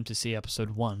in time to see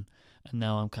episode 1, and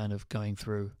now I'm kind of going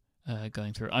through.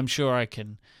 I'm sure I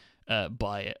can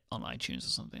buy it on iTunes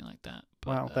or something like that. But,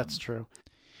 wow, that's true.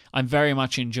 I'm very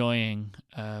much enjoying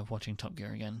watching Top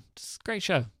Gear again. It's a great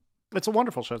show. It's a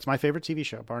wonderful show. It's my favorite TV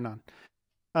show, bar none.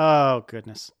 Oh,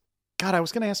 goodness. God, I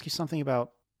was going to ask you something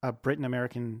about a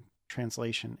Britain-American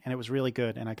translation, and it was really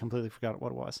good, and I completely forgot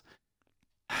what it was.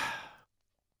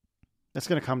 It's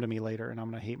going to come to me later, and I'm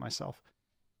going to hate myself.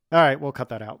 All right, we'll cut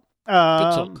that out.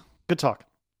 Good talk.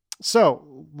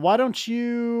 So, why don't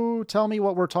you tell me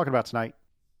what we're talking about tonight?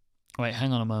 Wait,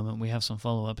 hang on a moment. We have some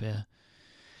follow-up here.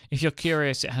 If you're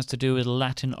curious, it has to do with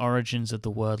Latin origins of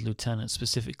the word lieutenant,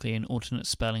 specifically an alternate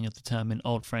spelling of the term in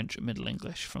Old French and Middle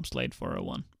English from Slade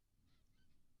 401.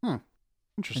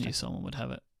 Interesting. I knew someone would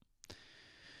have it.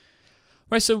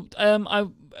 Right, so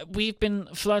we've been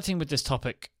flirting with this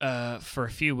topic for a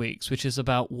few weeks, which is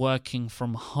about working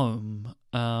from home.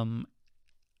 And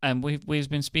we've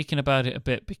been speaking about it a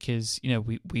bit because, you know,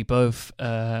 we both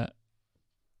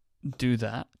do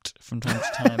that from time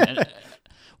to time. And,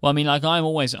 well, I mean, like, I'm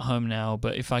always at home now,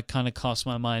 but if I kind of cast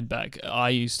my mind back, I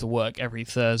used to work every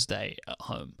Thursday at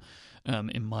home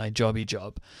in my jobby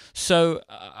job. So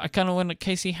I kind of wonder,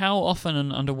 Casey, how often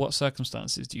and under what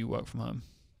circumstances do you work from home?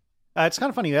 It's kind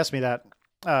of funny you asked me that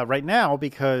right now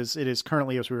because it is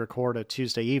currently, as we record, a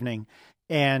Tuesday evening,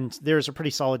 and there's a pretty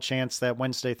solid chance that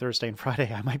Wednesday, Thursday, and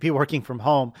Friday I might be working from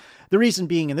home. The reason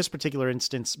being, in this particular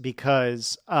instance,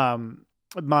 because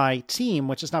my team,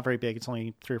 which is not very big, it's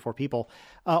only 3 or 4 people,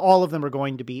 all of them are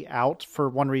going to be out for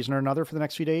one reason or another for the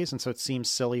next few days, and so it seems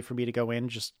silly for me to go in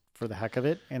just for the heck of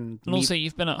it. And also,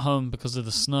 you've been at home because of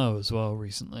the snow as well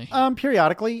recently.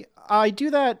 Periodically. I do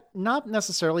that not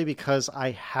necessarily because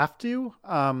I have to.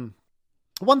 One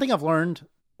thing I've learned,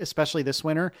 especially this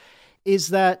winter, is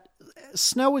that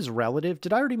snow is relative.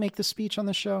 Did I already make this speech on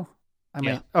the show?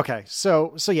 Okay.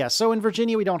 So in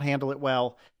Virginia, we don't handle it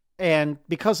well. And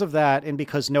because of that, and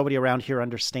because nobody around here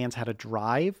understands how to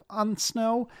drive on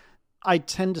snow, I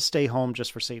tend to stay home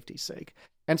just for safety's sake.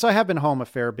 And so I have been home a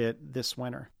fair bit this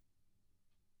winter.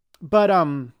 But,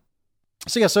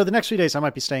 so the next few days I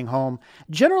might be staying home.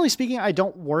 Generally speaking, I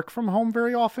don't work from home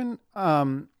very often.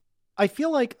 I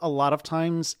feel like a lot of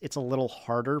times it's a little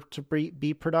harder to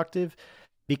be productive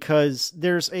because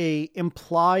there's a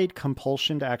implied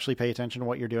compulsion to actually pay attention to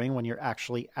what you're doing when you're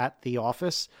actually at the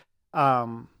office.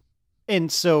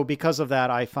 And so because of that,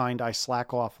 I find I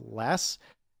slack off less.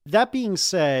 That being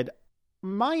said,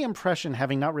 my impression,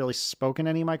 having not really spoken to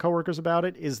any of my coworkers about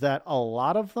it, is that a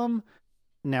lot of them,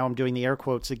 now I'm doing the air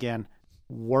quotes again,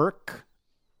 work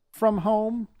from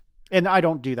home. And I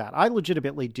don't do that. I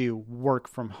legitimately do work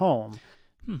from home.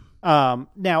 Now,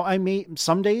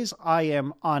 some days I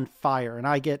am on fire and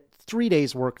I get 3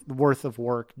 days worth of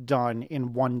work done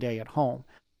in one day at home.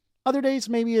 Other days,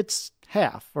 maybe it's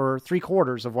half or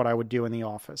 3/4 of what I would do in the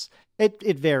office.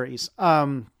 It varies.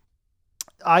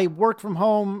 I work from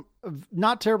home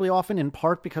not terribly often, in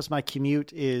part because my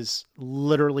commute is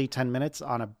literally 10 minutes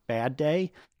on a bad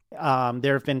day.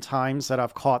 There have been times that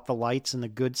I've caught the lights in the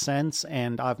good sense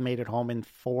and I've made it home in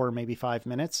 4, maybe 5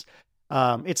 minutes.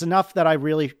 It's enough that I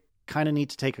really kind of need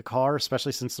to take a car,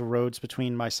 especially since the roads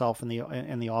between myself and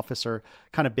the office are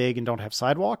kind of big and don't have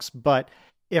sidewalks. But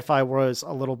if I was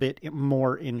a little bit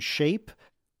more in shape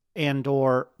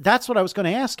or that's what I was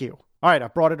going to ask you. All right, I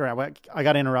brought it around. I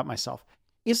got to interrupt myself.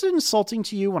 Is it insulting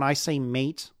to you when I say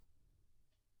mate?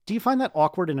 Do you find that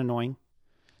awkward and annoying?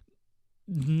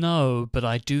 No, but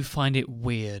I do find it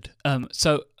weird.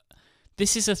 So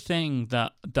this is a thing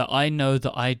that I know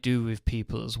that I do with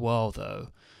people as well, though.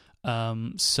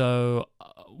 So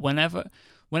whenever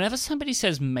somebody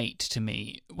says mate to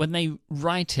me, when they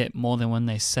write it more than when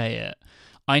they say it,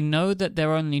 I know that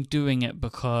they're only doing it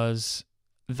because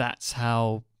that's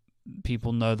how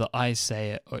people know that I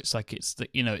say it, or it's like it's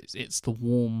the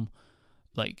warm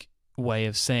like way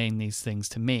of saying these things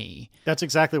to me. That's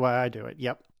exactly why I do it.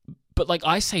 Yep. But like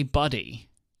I say buddy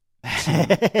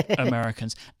to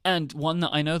Americans. And one that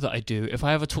I know that I do, if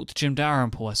I ever talk to Jim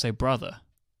Dalrymple, I say brother.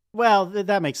 Well,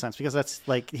 that makes sense because that's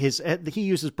like he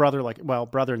uses brother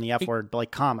brother in the F word, but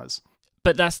like commas.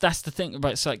 But that's the thing,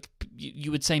 right? It's like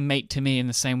you would say mate to me in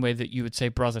the same way that you would say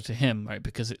brother to him, right?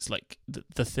 Because it's like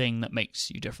the thing that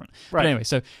makes you different. Right. But anyway,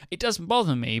 so it doesn't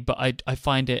bother me, but I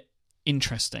find it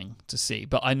interesting to see.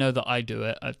 But I know that I do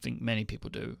it. I think many people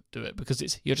do it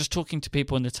because you're just talking to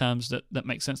people in the terms that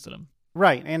make sense to them.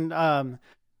 Right. And I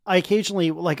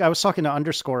occasionally, like I was talking to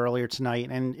Underscore earlier tonight,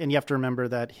 and you have to remember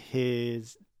that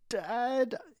his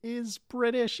dad is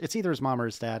British. It's either his mom or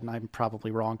his dad, and I'm probably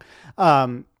wrong.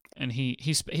 And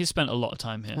he spent a lot of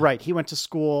time here. Right. He went to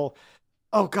school.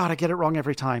 Oh God, I get it wrong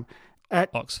every time. At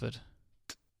Oxford.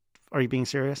 Are you being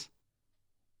serious?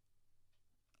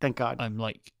 Thank God. I'm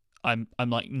like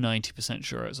 90%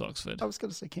 sure it's Oxford. I was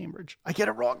going to say Cambridge. I get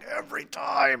it wrong every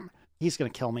time. He's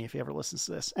going to kill me if he ever listens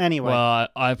to this. Anyway. Well,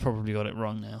 I probably got it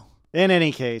wrong now. In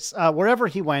any case, wherever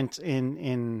he went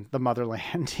in the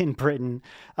motherland in Britain,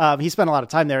 he spent a lot of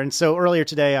time there. And so earlier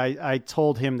today, I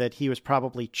told him that he was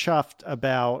probably chuffed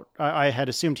about, I had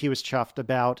assumed he was chuffed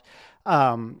about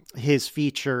his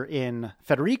feature in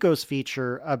Federico's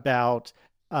feature about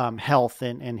health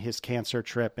and his cancer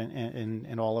trip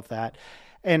and all of that.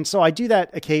 And so I do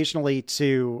that occasionally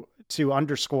to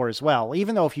Underscore as well.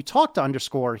 Even though if you talk to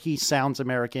Underscore, he sounds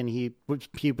American. He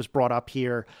was brought up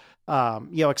here.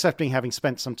 Excepting having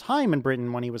spent some time in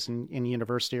Britain when he was in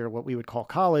university or what we would call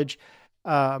college,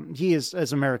 he is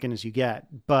as American as you get.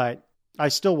 But I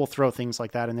still will throw things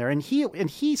like that in there, and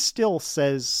he still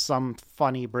says some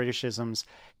funny Britishisms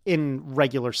in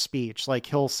regular speech. Like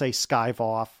he'll say "skive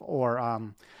off,"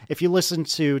 or if you listen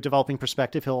to Developing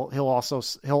Perspective, he'll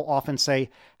often say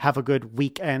 "have a good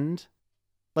weekend."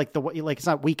 Like it's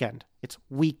not weekend, it's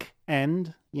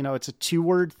weekend. It's a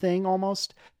 2-word thing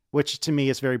almost. Which to me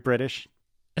is very British.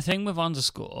 The thing with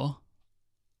Underscore,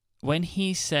 when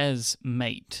he says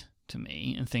mate to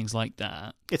me and things like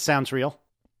that... It sounds real.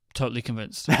 Totally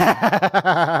convinced.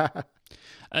 and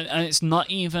it's not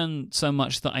even so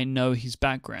much that I know his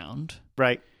background.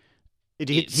 Right.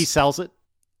 He sells it.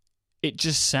 It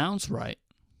just sounds right.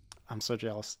 I'm so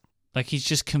jealous. Like he's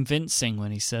just convincing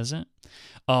when he says it.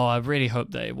 Oh, I really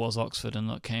hope that it was Oxford and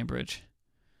not Cambridge.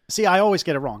 See, I always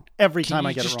get it wrong. Every time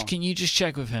I get it wrong. Can you just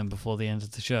check with him before the end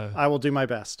of the show? I will do my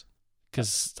best.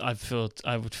 Because I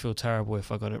would feel terrible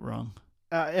if I got it wrong.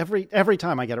 Every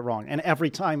time I get it wrong. And every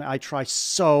time I try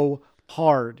so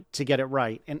hard to get it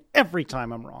right. And every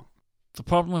time I'm wrong. The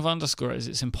problem with Underscore is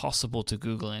it's impossible to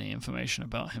Google any information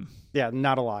about him. Yeah,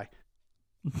 not a lie.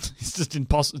 It's just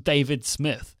impossible. David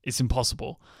Smith. It's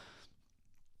impossible.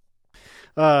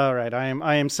 All right.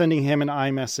 I am sending him an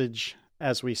iMessage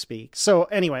as we speak. So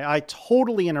anyway, I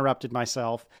totally interrupted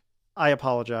myself. I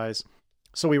apologize.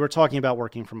 So we were talking about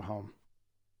working from home.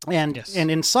 And yes. And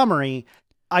in summary,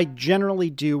 I generally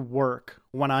do work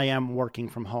when I am working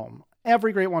from home.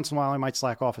 Every great once in a while, I might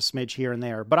slack off a smidge here and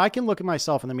there, but I can look at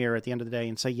myself in the mirror at the end of the day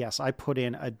and say, yes, I put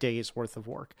in a day's worth of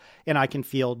work, and I can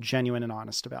feel genuine and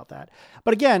honest about that.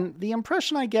 But again, the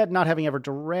impression I get, not having ever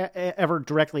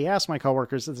directly asked my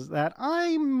coworkers, is that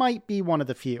I might be one of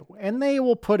the few, and they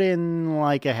will put in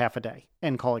like a half a day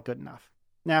and call it good enough.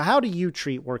 Now, how do you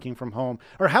treat working from home,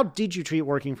 or how did you treat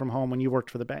working from home when you worked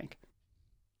for the bank?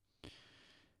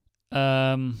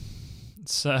 It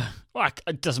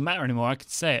doesn't matter anymore. I can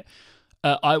say it.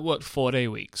 I worked 4-day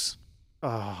weeks.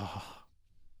 Oh,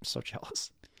 I'm so jealous.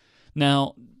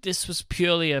 Now, this was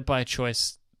purely a by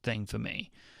choice thing for me.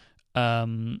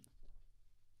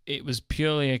 It was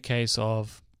purely a case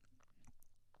of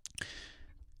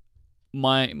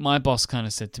my boss kind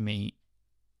of said to me,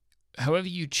 however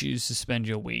you choose to spend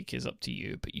your week is up to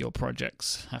you, but your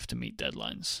projects have to meet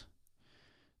deadlines.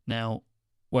 Now,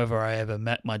 whether I ever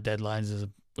met my deadlines is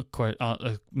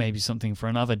maybe something for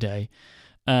another day.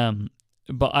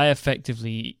 But I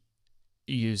effectively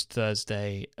used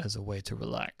Thursday as a way to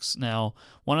relax. Now,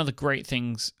 one of the great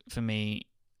things for me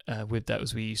with that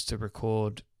was we used to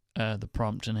record the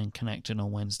prompt and then connect it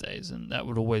on Wednesdays, and that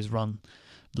would always run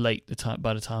late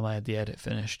by the time I had the edit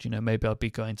finished. Maybe I'd be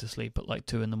going to sleep at like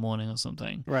 2 a.m. or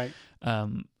something. Right.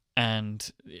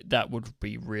 And that would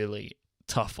be really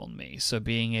tough on me. So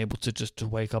being able to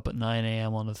wake up at 9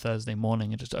 a.m. on a Thursday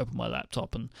morning and just open my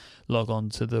laptop and log on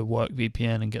to the work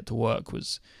VPN and get to work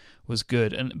was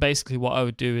good. And basically what I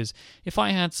would do is, if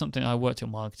I had something, I worked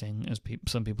in marketing, as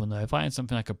some people know, if I had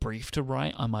something like a brief to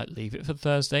write, I might leave it for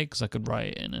Thursday because I could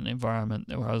write it in an environment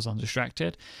where I was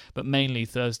undistracted. But mainly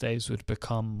Thursdays would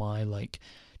become my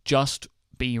just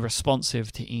be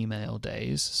responsive to email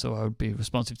days. So I would be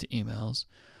responsive to emails.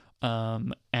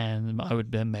 and I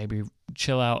would then maybe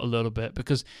chill out a little bit,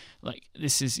 because like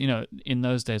this is, in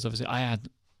those days obviously I had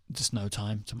just no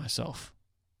time to myself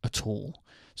at all,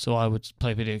 so I would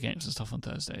play video games and stuff on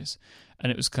Thursdays,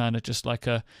 and it was kind of just like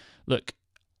look,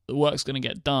 the work's going to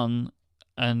get done,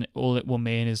 and all it will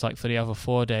mean is like for the other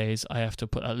 4 days I have to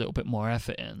put a little bit more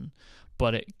effort in,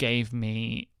 but it gave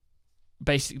me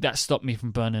basically, that stopped me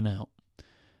from burning out.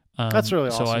 That's really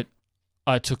awesome. So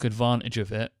I took advantage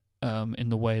of it in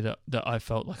the way that I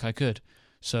felt like I could.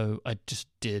 So I just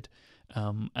did,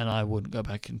 and I wouldn't go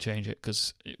back and change it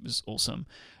because it was awesome.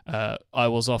 I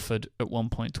was offered at one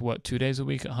point to work 2 days a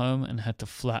week at home and had to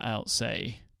flat out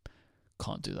say,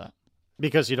 can't do that.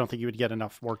 Because you don't think you would get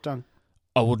enough work done?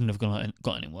 I wouldn't have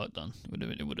got any work done.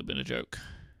 It would have been a joke.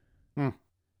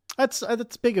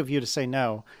 That's big of you to say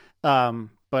no,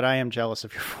 but I am jealous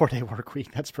of your 4-day work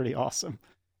week. That's pretty awesome.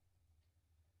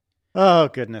 Oh,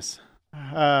 goodness.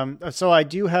 So I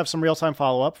do have some real-time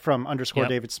follow-up from _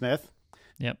 David Smith.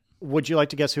 Yep. Would you like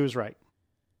to guess who was right?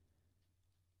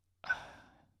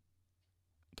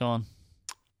 Go on.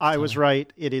 I was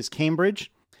right. It is Cambridge.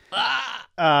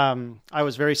 I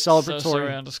was very celebratory. So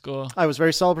sorry, _ I was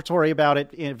very celebratory about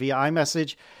it via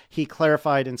iMessage. He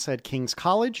clarified and said King's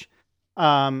College.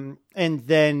 And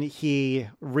then he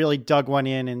really dug one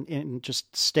in and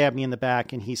just stabbed me in the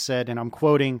back. And he said, and I'm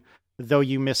quoting, though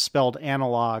you misspelled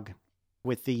analog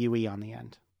with the UE on the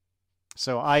end.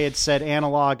 So I had said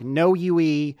analog, no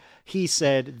UE. He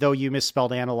said, though you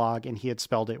misspelled analog, and he had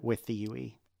spelled it with the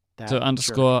UE. So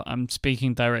 _ I'm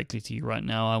speaking directly to you right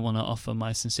now. I want to offer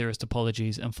my sincerest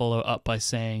apologies and follow up by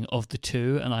saying, of the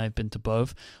two, and I have been to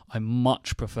both, I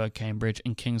much prefer Cambridge,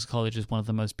 and King's College is one of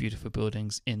the most beautiful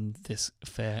buildings in this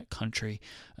fair country.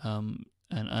 And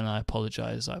I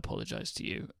apologize. I apologize to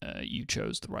you. You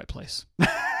chose the right place.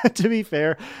 To be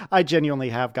fair, I genuinely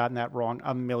have gotten that wrong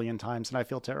a million times, and I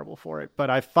feel terrible for it.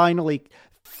 But I finally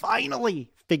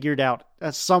figured out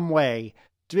some way.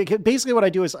 Basically, what I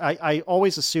do is I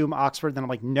always assume Oxford, then I'm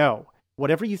like, no,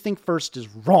 whatever you think first is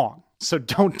wrong. So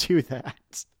don't do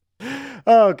that.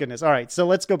 Oh, goodness. All right. So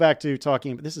let's go back to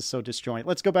talking. This is so disjoint.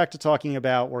 Let's go back to talking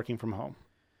about working from home.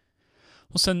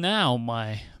 Well, so now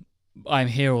I'm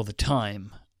here all the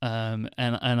time. And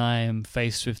I am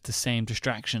faced with the same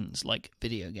distractions like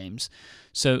video games.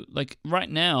 So like right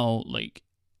now, like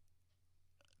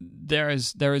there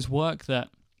is work that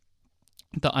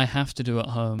I have to do at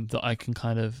home that I can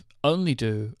kind of only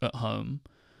do at home,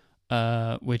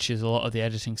 which is a lot of the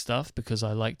editing stuff because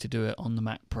I like to do it on the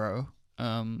Mac Pro.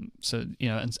 So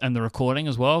and the recording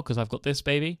as well, because I've got this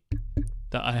baby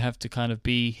that I have to kind of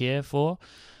be here for.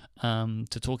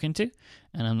 To talk into,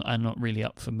 and I'm not really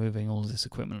up for moving all this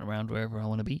equipment around wherever I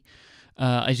want to be.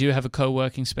 I do have a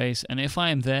co-working space, and if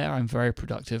I am there, I'm very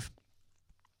productive.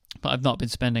 But I've not been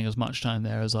spending as much time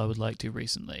there as I would like to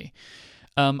recently.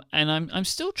 And I'm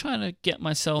still trying to get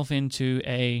myself into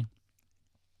a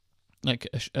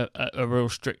real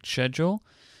strict schedule.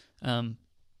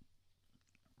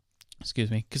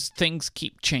 Excuse me, because things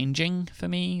keep changing for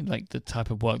me, like the type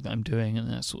of work that I'm doing and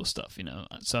that sort of stuff,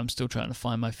 So I'm still trying to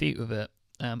find my feet with it.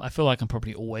 I feel like I'm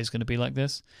probably always going to be like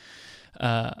this.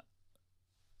 I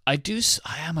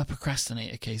am a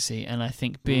procrastinator, Casey, and I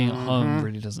think being at home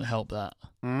really doesn't help that.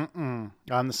 I'm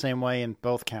the same way in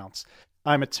both counts.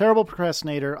 I'm a terrible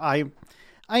procrastinator.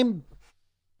 I'm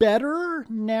better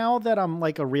now that I'm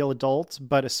like a real adult,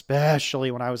 but especially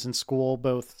when I was in school,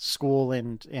 both school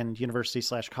and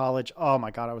university/college. Oh my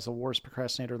God, I was the worst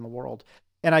procrastinator in the world.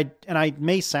 And I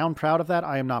may sound proud of that.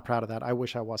 I am not proud of that. I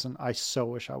wish I wasn't. I so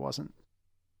wish I wasn't.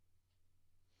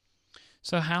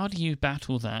 So how do you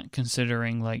battle that,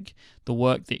 considering like the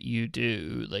work that you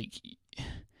do? Like,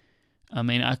 I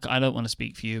mean, I don't want to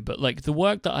speak for you, but like the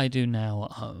work that I do now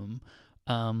at home,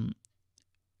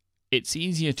 it's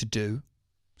easier to do.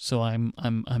 So I'm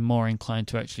more inclined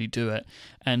to actually do it.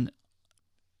 And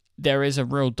there is a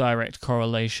real direct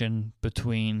correlation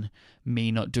between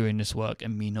me not doing this work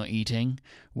and me not eating,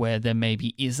 where there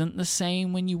maybe isn't the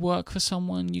same when you work for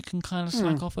someone. You can kind of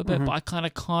slack off a bit, but I kind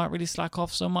of can't really slack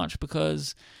off so much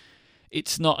because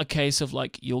it's not a case of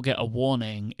like you'll get a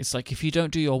warning. It's like if you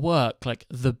don't do your work, like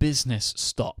the business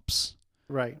stops.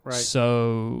 Right.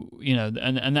 So,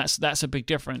 and that's a big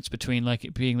difference between like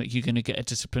it being like you're going to get a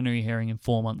disciplinary hearing in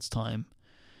 4 months' time,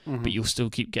 but you'll still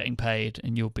keep getting paid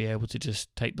and you'll be able to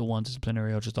just take the one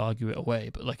disciplinary or just argue it away.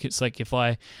 But like it's like if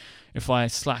I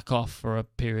slack off for a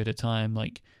period of time,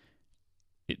 like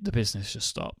the business just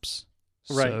stops.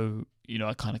 Right. So,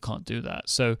 I kind of can't do that.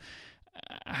 So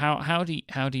how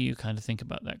do you kind of think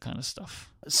about that kind of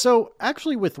stuff? So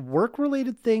actually with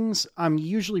work-related things, I'm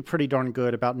usually pretty darn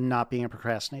good about not being a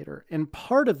procrastinator. And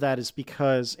part of that is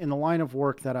because in the line of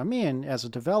work that I'm in as a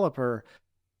developer,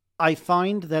 I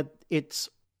find that it's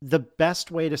the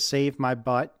best way to save my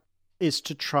butt is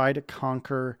to try to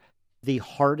conquer the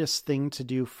hardest thing to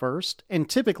do first. And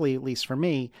typically, at least for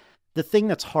me, the thing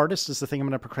that's hardest is the thing I'm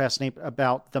going to procrastinate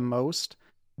about the most.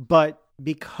 But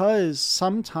because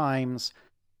sometimes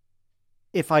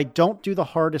if I don't do the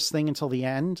hardest thing until the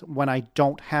end, when I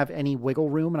don't have any wiggle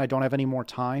room and I don't have any more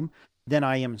time, then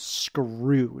I am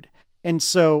screwed. And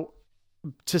so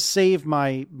to save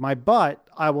my butt,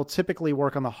 I will typically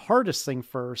work on the hardest thing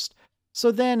first.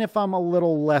 So then if I'm a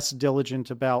little less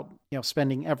diligent about,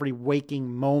 spending every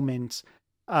waking moment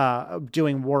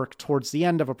doing work towards the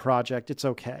end of a project, it's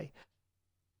okay.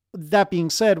 That being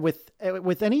said,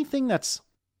 with anything that's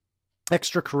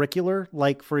extracurricular,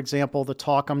 like for example, the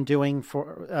talk I'm doing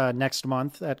for next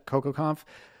month at CocoConf,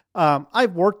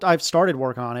 I've started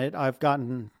work on it. I've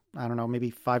gotten, I don't know,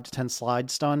 maybe 5 to 10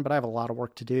 slides done, but I have a lot of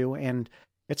work to do, and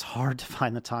it's hard to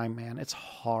find the time, man. It's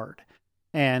hard.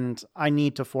 And I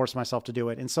need to force myself to do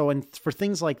it. And so for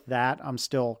things like that, I'm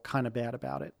still kind of bad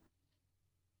about it.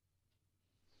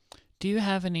 Do you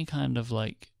have any kind of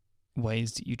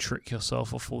ways that you trick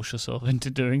yourself or force yourself into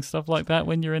doing stuff like that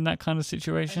when you're in that kind of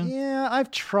situation? Yeah,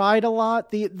 I've tried a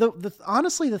lot. The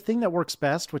honestly, the thing that works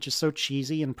best, which is so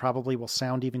cheesy and probably will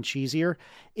sound even cheesier,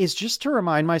 is just to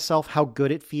remind myself how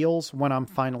good it feels when I'm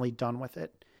finally done with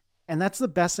it. And that's the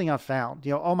best thing I've found.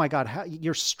 Oh my God,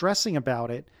 you're stressing about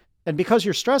it. And because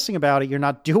you're stressing about it, you're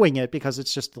not doing it because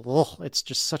it's just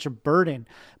such a burden.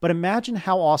 But imagine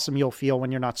how awesome you'll feel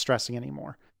when you're not stressing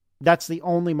anymore. That's the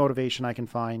only motivation I can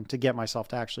find to get myself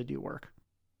to actually do work.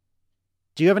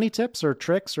 Do you have any tips or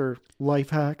tricks or life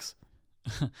hacks?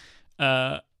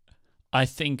 I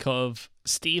think of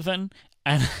Steven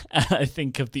and I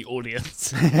think of the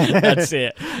audience. That's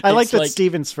it. I like that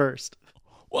Steven's first.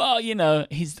 Well,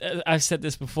 I've said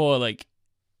this before,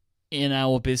 in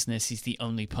our business, he's the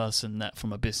only person that,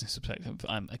 from a business perspective,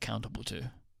 I'm accountable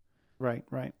to. Right.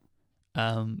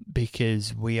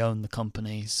 Because we own the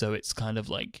company, so it's kind of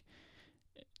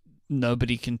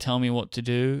nobody can tell me what to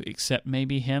do except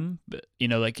maybe him. But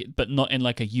but not in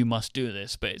a you must do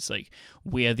this. But it's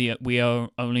we are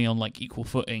only on equal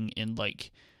footing in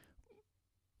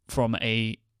from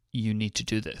a you need to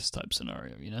do this type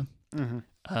scenario. Mm-hmm.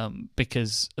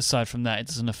 Because aside from that, it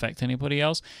doesn't affect anybody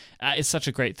else. It's such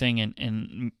a great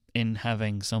thing in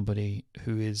having somebody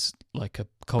who is a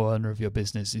co-owner of your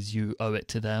business, is you owe it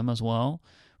to them as well,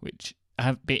 which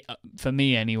for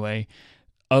me anyway,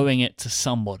 owing it to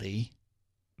somebody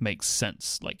makes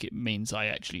sense. It means I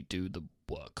actually do the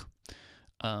work.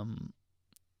 So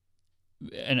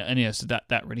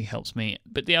that really helps me.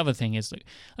 But the other thing is,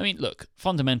 look,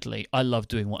 fundamentally, I love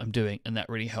doing what I'm doing, and that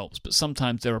really helps. But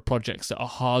sometimes there are projects that are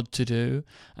hard to do,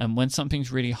 and when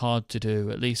something's really hard to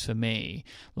do, at least for me,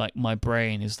 my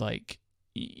brain is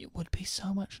it would be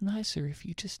so much nicer if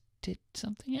you just did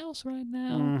something else right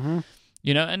now. Mm-hmm.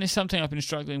 And it's something I've been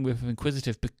struggling with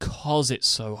Inquisitive because it's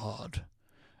so hard.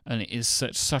 And it is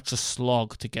such a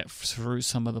slog to get through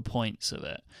some of the points of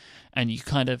it. And you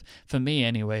kind of, for me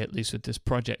anyway, at least with this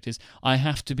project, is I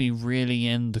have to be really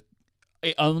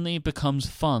it only becomes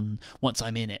fun once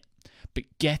I'm in it. But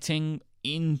getting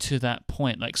into that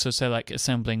point, say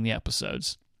assembling the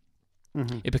episodes,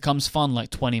 mm-hmm. It becomes fun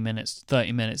 20 minutes,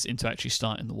 30 minutes into actually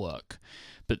starting the work.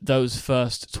 But those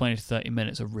first 20 to 30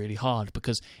 minutes are really hard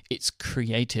because it's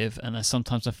creative, and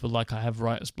sometimes I feel like I have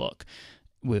writer's block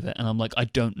with it, and I'm I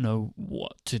don't know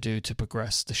what to do to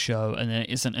progress the show, and then it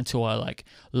isn't until I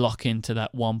lock into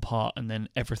that one part and then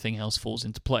everything else falls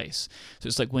into place. So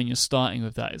it's when you're starting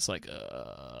with that, it's yeah,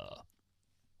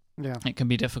 it can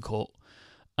be difficult.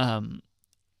 And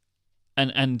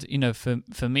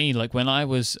for me, when I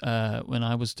was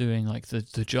doing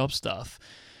the job stuff,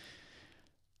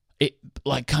 it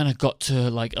kind of got to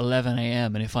 11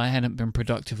 a.m. and if I hadn't been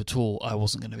productive at all, I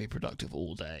wasn't going to be productive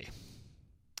all day.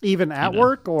 Even at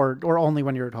work or only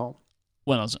when you're at home?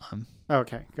 When I was at home.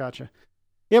 Okay, gotcha.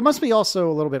 Yeah, it must be also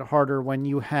a little bit harder when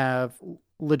you have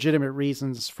legitimate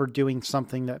reasons for doing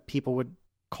something that people would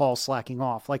call slacking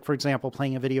off. For example,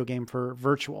 playing a video game for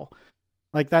virtual.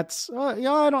 That's,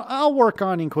 I'll work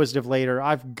on Inquisitive later.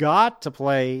 I've got to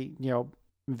play,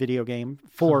 video game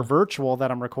for virtual that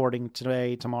I'm recording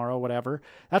today, tomorrow, whatever.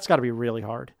 That's got to be really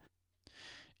hard.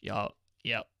 Yeah.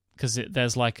 Because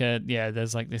there's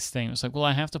this thing. It's well,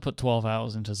 I have to put 12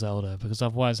 hours into Zelda because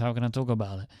otherwise how can I talk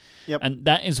about it? Yep. And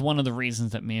that is one of the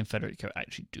reasons that me and Federico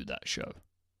actually do that show.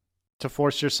 To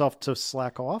force yourself to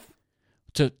slack off?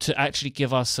 to actually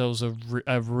give ourselves a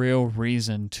real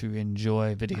reason to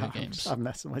enjoy video No, games. I'm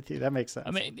messing with you. That makes sense.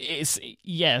 I mean,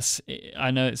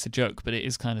 I know it's a joke, but it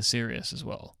is kind of serious as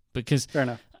well, because Fair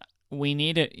enough. we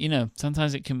need it.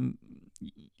 Sometimes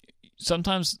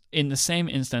in the same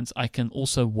instance, I can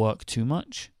also work too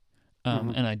much.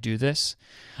 And I do this.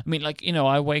 I mean,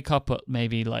 I wake up at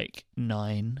maybe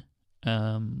 9,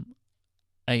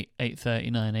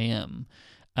 8:30, 9 a.m.,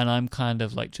 and I'm kind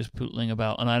of just pootling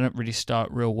about, and I don't really start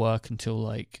real work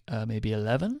until maybe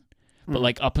 11.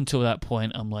 But up until that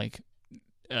point, I'm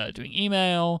doing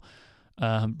email,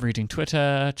 reading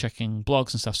Twitter, checking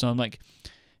blogs and stuff. So I'm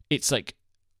it's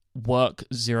work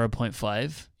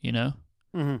 0.5,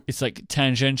 It's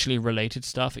tangentially related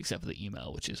stuff, except for the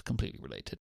email, which is completely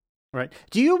related. Right.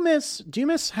 Do you miss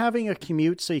having a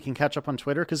commute so you can catch up on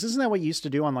Twitter? Because isn't that what you used to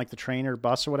do on the train or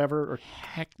bus or whatever? Or...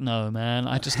 Heck no, man.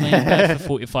 I just lay in bed for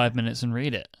 45 minutes and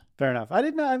read it. Fair enough. I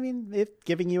didn't know. I mean, if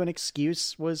giving you an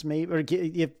excuse was maybe, or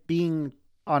if being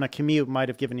on a commute might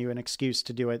have given you an excuse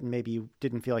to do it, and maybe you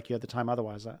didn't feel like you had the time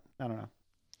otherwise. I don't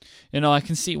know. I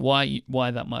can see why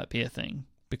that might be a thing,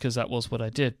 because that was what I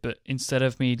did. But instead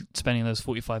of me spending those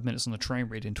 45 minutes on the train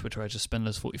reading Twitter, I just spend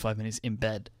those 45 minutes in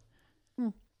bed.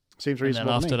 Seems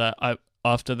reasonable. And then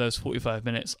after those 45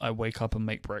 minutes, I wake up and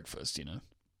make breakfast.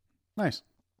 Nice.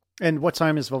 And what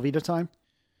time is Velveeta time?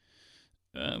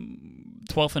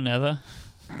 12 and nether.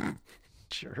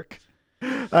 Jerk.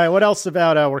 All right. What else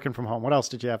about working from home? What else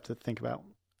did you have to think about?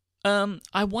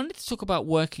 I wanted to talk about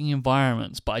working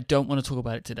environments, but I don't want to talk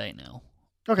about it today now.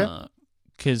 Okay.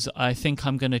 Because I think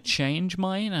I'm going to change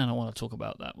mine, and I want to talk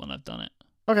about that when I've done it.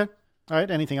 Okay. All right.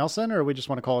 Anything else then, or we just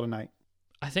want to call it a night?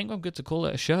 I think I'm good to call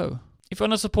it a show. If you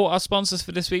want to support our sponsors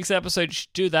for this week's episode, you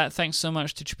should do that. Thanks so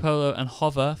much to Chipolo and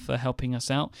Hover for helping us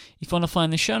out. If you want to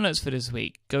find the show notes for this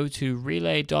week, go to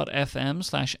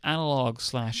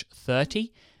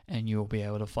relay.fm/analog/30 and you'll be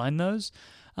able to find those.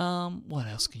 What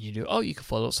else can you do? Oh, you can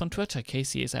follow us on Twitter.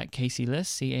 Casey is at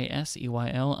CaseyLiss,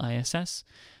 CaseyLiss.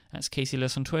 That's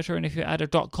CaseyLiss on Twitter, and if you add a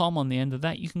 .com on the end of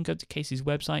that, you can go to Casey's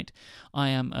website. I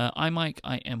am iMyke,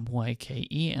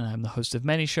 IMYKE, and I'm the host of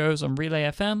many shows on Relay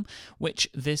FM, which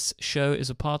this show is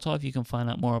a part of. You can find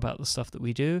out more about the stuff that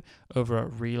we do over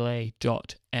at relay.fm.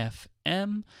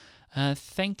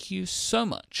 Thank you so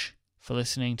much for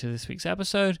listening to this week's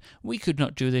episode. We could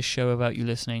not do this show without you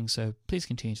listening, so please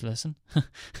continue to listen.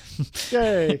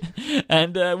 Yay!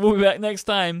 And we'll be back next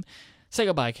time. Say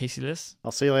goodbye, Casey Liss.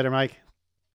 I'll see you later, Mike.